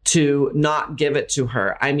to not give it to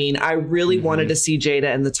her. I mean, I really wanted to see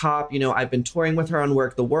Jada in the top. You know, I've been touring with her on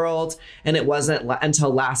Work the World, and it wasn't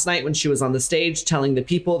until last night when she was on the stage telling the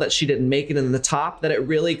people that she didn't make it in the top that it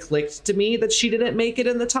really clicked to me that she didn't make it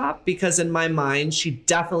in the top, because in my mind, she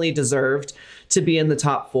definitely deserved to be in the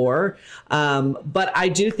top 4. But I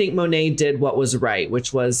do think Monet did what was right,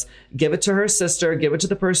 which was give it to her sister, give it to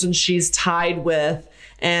the person she's tied with.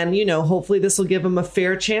 And, you know, hopefully this will give him a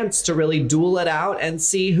fair chance to really duel it out and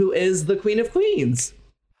see who is the Queen of Queens.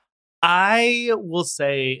 I will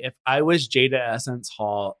say, if I was Jada Essence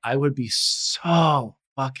Hall, I would be so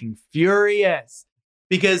fucking furious,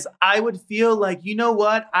 because I would feel like, you know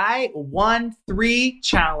what? I won 3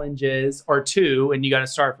 challenges or 2, and you got to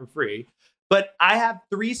start for free. But I have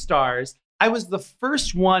 3 stars. I was the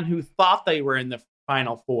first one who thought they were in the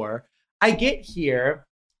final 4. I get here,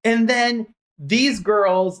 and then these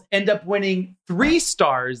girls end up winning 3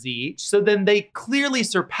 stars each. So then they clearly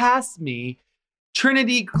surpassed me.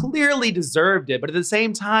 Trinity clearly deserved it. But at the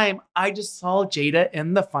same time, I just saw Jada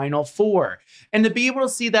in the final 4. And to be able to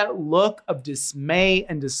see that look of dismay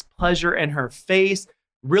and displeasure in her face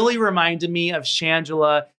really reminded me of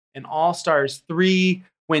Shangela in All Stars 3,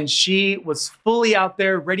 when she was fully out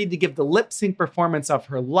there ready to give the lip sync performance of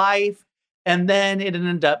her life. And then it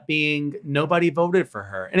ended up being nobody voted for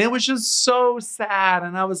her. And it was just so sad.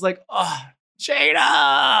 And I was like, oh,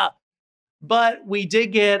 Jada. But we did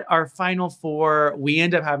get our final 4. We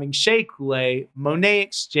end up having Shea Coulee, Monet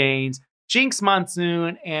Exchange, Jinx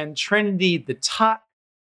Monsoon, and Trinity the Tuck.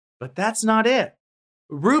 But that's not it.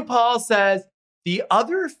 RuPaul says the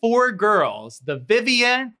other 4 girls, the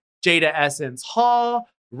Vivienne, Jada Essence Hall,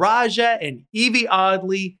 Raja, and Evie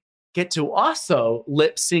Oddly, get to also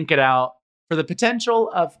lip sync it out for the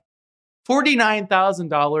potential of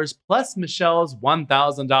 $49,000 plus Michelle's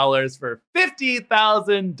 $1,000 for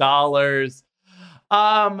 $50,000.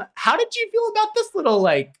 How did you feel about this little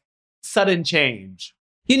sudden change?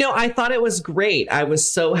 You know, I thought it was great. I was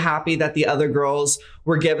so happy that the other girls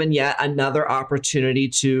were given yet another opportunity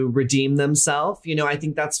to redeem themselves. You know, I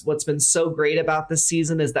think that's what's been so great about this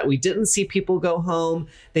season, is that we didn't see people go home.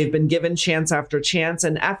 They've been given chance after chance.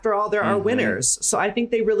 And after all, there are winners. So I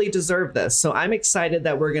think they really deserve this. So I'm excited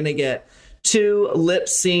that we're going to get 2 lip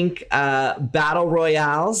sync battle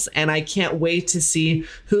royales. And I can't wait to see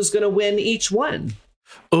who's going to win each one.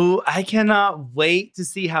 Oh, I cannot wait to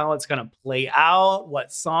see how it's going to play out,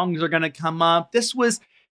 what songs are going to come up. This was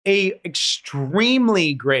a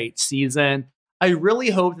extremely great season. I really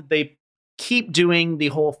hope that they keep doing the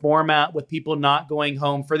whole format with people not going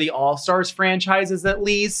home for the All-Stars franchises at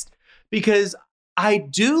least, because I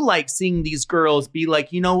do like seeing these girls be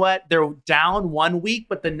like, you know what? They're down one week,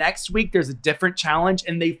 but the next week there's a different challenge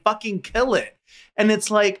and they fucking kill it. And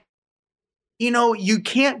it's like, you know, you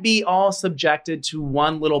can't be all subjected to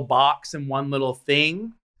one little box and one little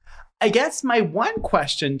thing. I guess my one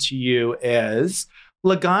question to you is,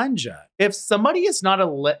 Laganja, if somebody is not a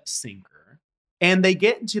lip syncer and they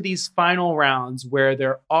get into these final rounds where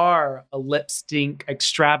there are a lip sync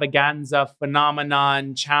extravaganza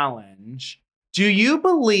phenomenon challenge, do you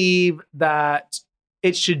believe that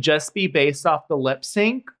it should just be based off the lip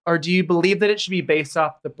sync, or do you believe that it should be based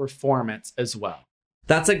off the performance as well?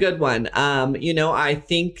 That's a good one. You know, I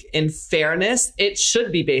think in fairness, it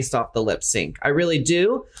should be based off the lip sync. I really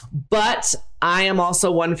do. But I am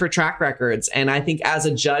also one for track records. And I think as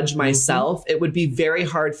a judge myself, it would be very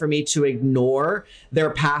hard for me to ignore their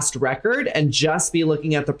past record and just be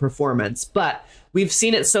looking at the performance. But we've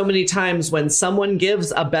seen it so many times when someone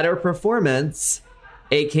gives a better performance,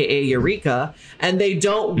 aka Eureka, and they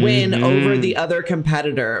don't win over the other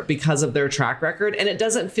competitor because of their track record. And it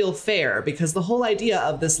doesn't feel fair because the whole idea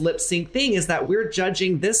of this lip sync thing is that we're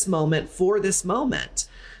judging this moment for this moment.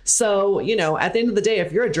 So, you know, at the end of the day,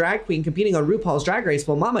 if you're a drag queen competing on RuPaul's Drag Race,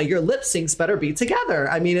 well, mama, your lip syncs better be together.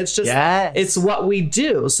 I mean, it's just, It's what we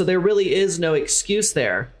do. So there really is no excuse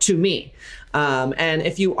there to me. And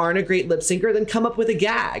if you aren't a great lip syncer, then come up with a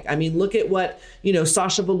gag. I mean, look at what, you know,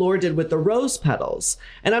 Sasha Velour did with the rose petals.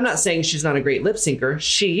 And I'm not saying she's not a great lip syncer.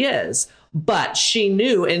 She is. But she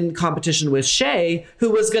knew in competition with Shea,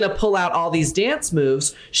 who was going to pull out all these dance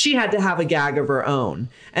moves, she had to have a gag of her own.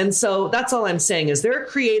 And so that's all I'm saying is there are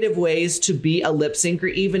creative ways to be a lip syncer,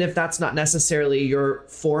 even if that's not necessarily your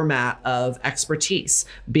format of expertise.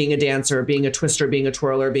 Being a dancer, being a twister, being a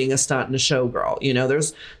twirler, being a stunt and a showgirl. You know,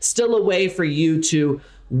 there's still a way for you to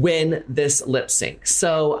win this lip sync.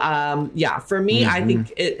 So, yeah, for me, I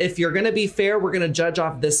think if you're going to be fair, we're going to judge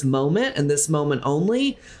off this moment and this moment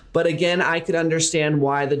only. But again, I could understand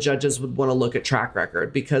why the judges would want to look at track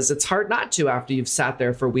record because it's hard not to after you've sat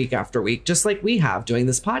there for week after week, just like we have doing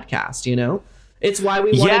this podcast, you know? It's why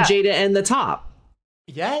we wanted Jada in the top.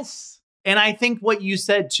 Yes. And I think what you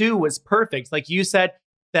said too was perfect. Like you said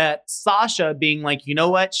that Sasha being like, you know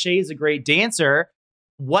what? Shay's a great dancer.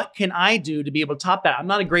 What can I do to be able to top that? I'm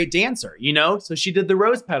not a great dancer, you know? So she did the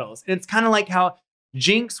rose petals. And it's kind of like how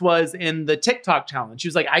Jinx was in the TikTok challenge. She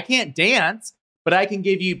was like, I can't dance, but I can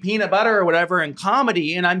give you peanut butter or whatever in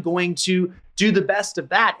comedy, and I'm going to do the best of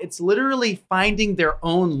that. It's literally finding their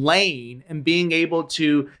own lane and being able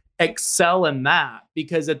to excel in that.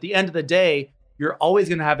 Because at the end of the day, you're always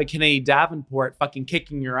going to have a Kennedy Davenport fucking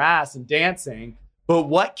kicking your ass and dancing. But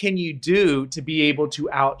what can you do to be able to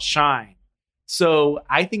outshine? So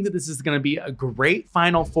I think that this is going to be a great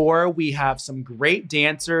Final Four. We have some great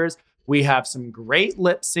dancers. We have some great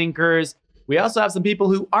lip syncers. We also have some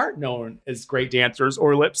people who aren't known as great dancers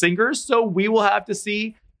or lip syncers. So we will have to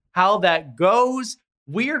see how that goes.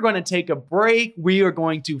 We are going to take a break. We are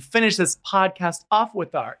going to finish this podcast off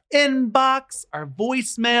with our inbox, our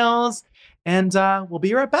voicemails, and we'll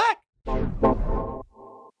be right back.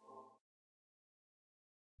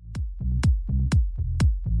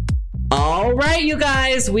 All right, you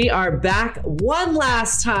guys, we are back one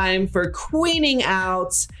last time for Queening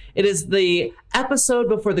Out. It is the episode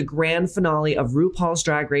before the grand finale of RuPaul's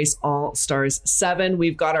Drag Race All Stars 7.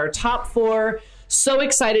 We've got our top 4. So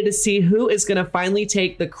excited to see who is going to finally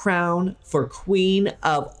take the crown for Queen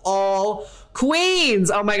of all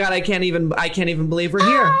queens. Oh my God, I can't even believe we're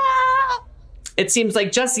here. It seems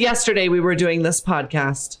like just yesterday we were doing this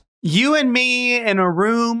podcast. You and me in a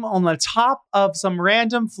room on the top of some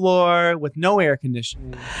random floor with no air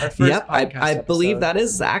conditioning. Yep, I believe that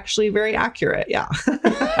is actually very accurate. Yeah.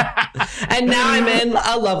 And now I'm in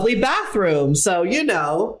a lovely bathroom. So, you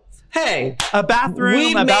know, hey. A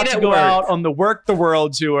bathroom about to go out on the Work the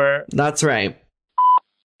World tour. That's right.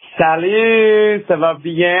 Salut, ça va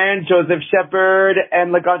bien? Joseph Shepard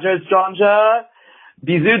and Laganja Estranja.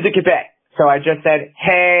 Bisous de Quebec. So I just said,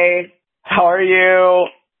 hey, how are you?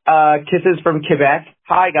 Kisses from Quebec.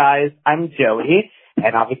 Hi guys, I'm Joey,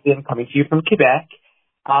 and obviously I'm coming to you from Quebec.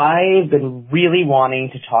 I've been really wanting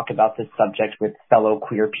to talk about this subject with fellow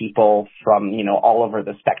queer people from, you know, all over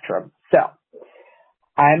the spectrum. So,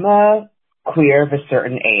 I'm a queer of a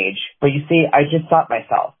certain age, but you see, I just thought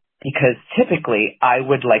myself, because typically I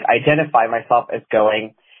would identify myself as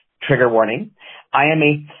going, trigger warning, I am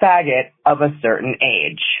a faggot of a certain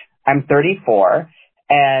age. I'm 34,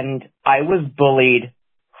 and I was bullied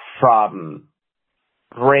from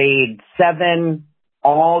grade 7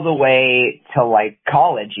 all the way to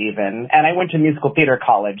college even. And I went to musical theater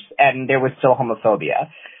college and there was still homophobia.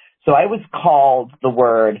 So I was called the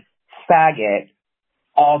word faggot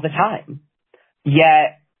all the time.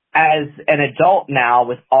 Yet, as an adult now,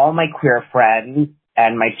 with all my queer friends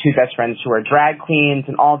and my two best friends who are drag queens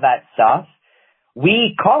and all that stuff,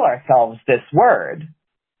 we call ourselves this word.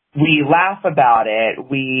 We laugh about it.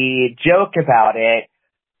 We joke about it.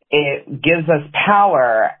 It gives us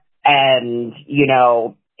power, and, you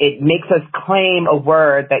know, it makes us claim a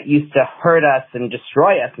word that used to hurt us and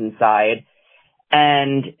destroy us inside.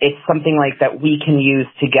 And it's something like that we can use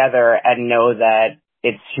together and know that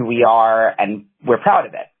it's who we are and we're proud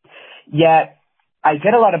of it. Yet I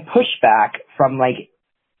get a lot of pushback from like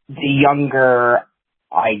the younger,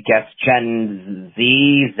 I guess, Gen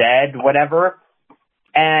Z, whatever.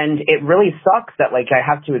 And it really sucks that like I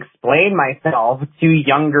have to explain myself to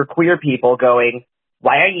younger queer people going,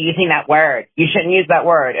 why are you using that word? You shouldn't use that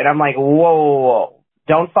word. And I'm like, whoa.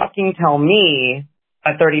 Don't fucking tell me,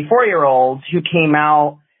 a 34-year-old who came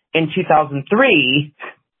out in 2003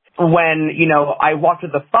 when, you know, I walked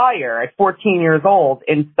with the fire at 14 years old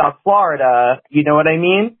in South Florida. You know what I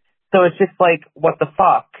mean? So it's just like, what the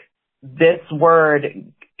fuck? This word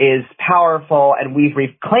is powerful and we've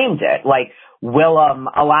reclaimed it. Like Willem,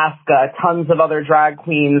 Alaska, tons of other drag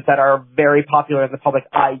queens that are very popular in the public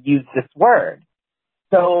eye use this word.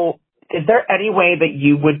 So is there any way that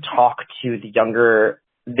you would talk to the younger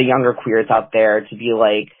queers out there to be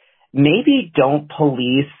like, maybe don't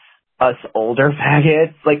police us older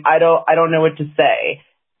faggots? Like, I don't know what to say.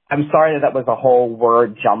 I'm sorry that was a whole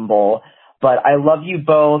word jumble, but I love you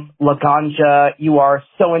both. Laganja, you are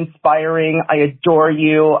so inspiring. I adore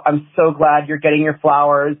you. I'm so glad you're getting your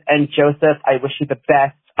flowers. And Joseph, I wish you the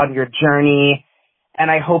best on your journey. And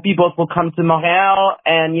I hope you both will come to Montreal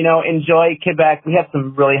and, you know, enjoy Quebec. We have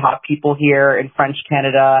some really hot people here in French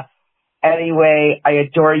Canada. Anyway, I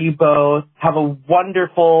adore you both. Have a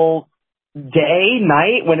wonderful day,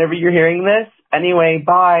 night, whenever you're hearing this. Anyway,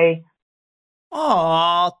 bye.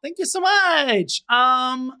 Oh, thank you so much.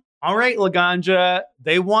 All right, Laganja,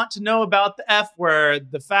 they want to know about the F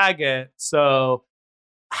word, the faggot. So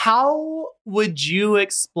how would you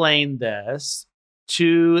explain this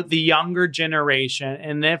to the younger generation?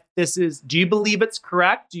 And if this is, do you believe it's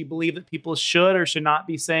correct? Do you believe that people should or should not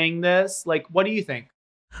be saying this? Like, what do you think?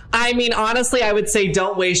 I mean, honestly, I would say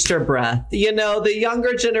don't waste your breath. You know, the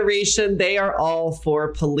younger generation, they are all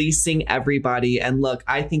for policing everybody. And look,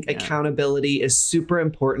 I think accountability is super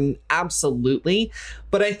important. Absolutely.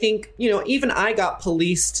 But I think, you know, even I got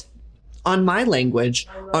policed on my language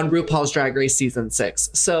on RuPaul's Drag Race season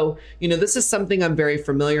 6. So, you know, this is something I'm very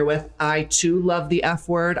familiar with. I too love the F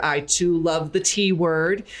word. I too love the T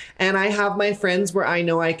word. And I have my friends where I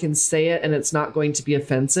know I can say it and it's not going to be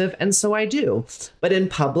offensive. And so I do. But in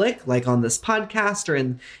public, like on this podcast or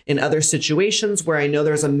in other situations where I know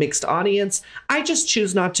there's a mixed audience, I just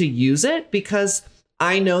choose not to use it because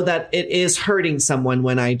I know that it is hurting someone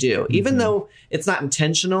when I do, even though it's not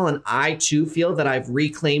intentional. And I too feel that I've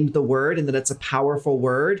reclaimed the word and that it's a powerful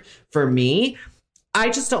word for me. I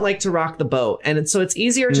just don't like to rock the boat. And so it's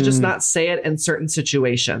easier to just not say it in certain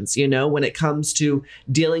situations, you know, when it comes to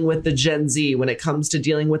dealing with the Gen Z, when it comes to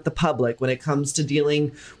dealing with the public, when it comes to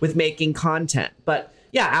dealing with making content. But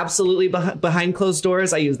yeah, absolutely. Behind closed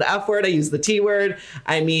doors, I use the F word. I use the T word.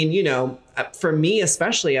 I mean, you know, for me,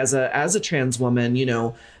 especially as a trans woman, you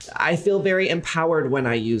know, I feel very empowered when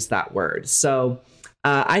I use that word. So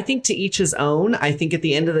I think to each his own. I think at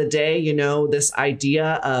the end of the day, you know, this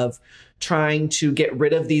idea of trying to get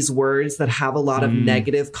rid of these words that have a lot of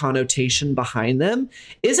negative connotation behind them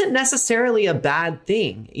isn't necessarily a bad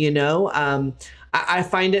thing. You know, I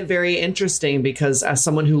find it very interesting because as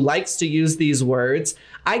someone who likes to use these words,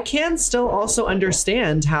 I can still also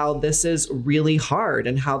understand how this is really hard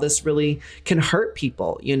and how this really can hurt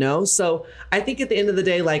people, you know? So I think at the end of the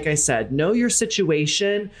day, like I said, know your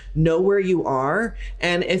situation, know where you are.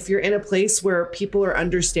 And if you're in a place where people are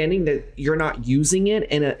understanding that you're not using it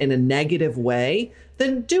in a negative way,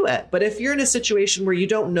 then do it. But if you're in a situation where you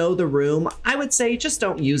don't know the room, I would say just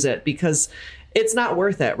don't use it because it's not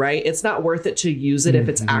worth it, right? It's not worth it to use it if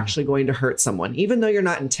it's actually going to hurt someone. Even though you're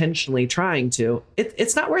not intentionally trying to,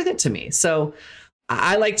 it's not worth it to me. So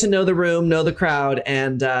I like to know the room, know the crowd,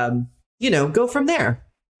 and, you know, go from there.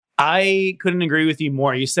 I couldn't agree with you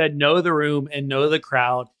more. You said know the room and know the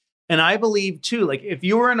crowd. And I believe, too, like if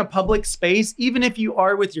you were in a public space, even if you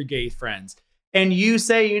are with your gay friends, and you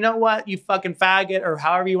say, you know what, you fucking faggot, or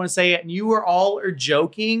however you want to say it, and you are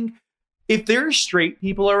joking, if there's straight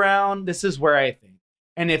people around, this is where I think.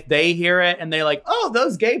 And if they hear it and they're like, oh,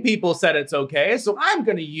 those gay people said it's okay, so I'm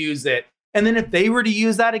going to use it. And then if they were to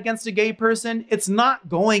use that against a gay person, it's not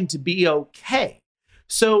going to be okay.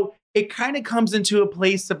 So it kind of comes into a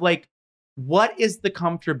place of like, what is the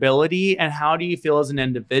comfortability and how do you feel as an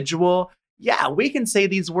individual? Yeah, we can say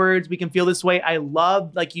these words. We can feel this way. I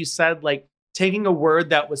love, like you said, like taking a word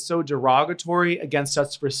that was so derogatory against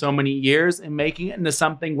us for so many years and making it into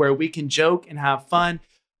something where we can joke and have fun.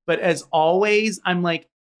 But as always, I'm like,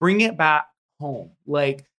 bring it back home.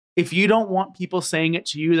 Like, if you don't want people saying it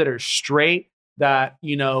to you that are straight, that,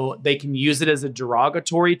 you know, they can use it as a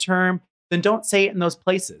derogatory term, then don't say it in those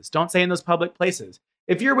places. Don't say it in those public places.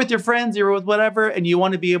 If you're with your friends, you're with whatever, and you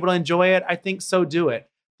want to be able to enjoy it, I think so do it.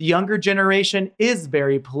 The younger generation is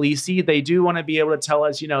very policey. They do want to be able to tell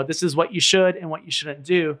us, you know, this is what you should and what you shouldn't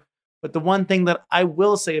do. But the one thing that I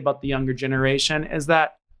will say about the younger generation is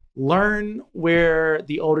that learn where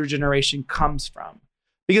the older generation comes from,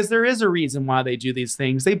 because there is a reason why they do these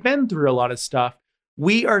things. They've been through a lot of stuff.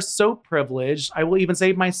 We are so privileged. I will even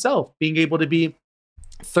say myself, being able to be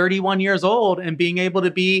 31 years old and being able to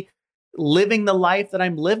be living the life that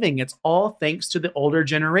I'm living. It's all thanks to the older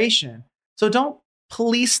generation. So don't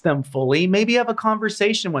police them fully. Maybe have a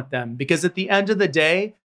conversation with them, because at the end of the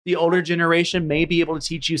day, the older generation may be able to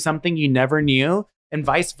teach you something you never knew, and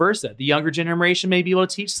vice versa. The younger generation may be able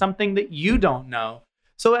to teach something that you don't know.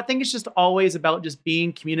 So I think it's just always about just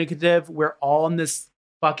being communicative. We're all in this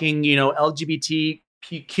fucking, you know,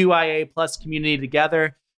 LGBTQIA plus community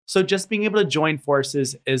together. So just being able to join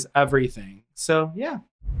forces is everything. So yeah.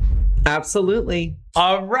 Absolutely.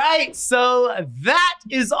 All right. So that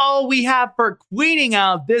is all we have for Queening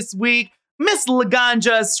Out this week. Miss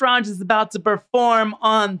Laganja Estranja is about to perform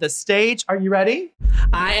on the stage. Are you ready?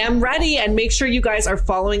 I am ready. And make sure you guys are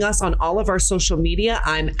following us on all of our social media.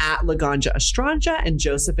 I'm at Laganja Estranja and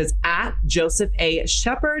Joseph is at Joseph A.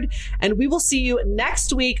 Shepard. And we will see you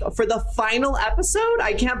next week for the final episode.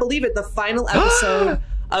 I can't believe it. The final episode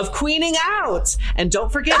of Queening Out. And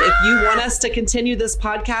don't forget, if you want us to continue this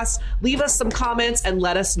podcast, leave us some comments and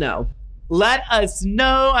let us know. Let us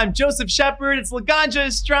know. I'm Joseph Shepard. It's Laganja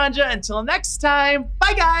Estranja. Until next time.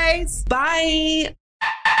 Bye, guys. Bye.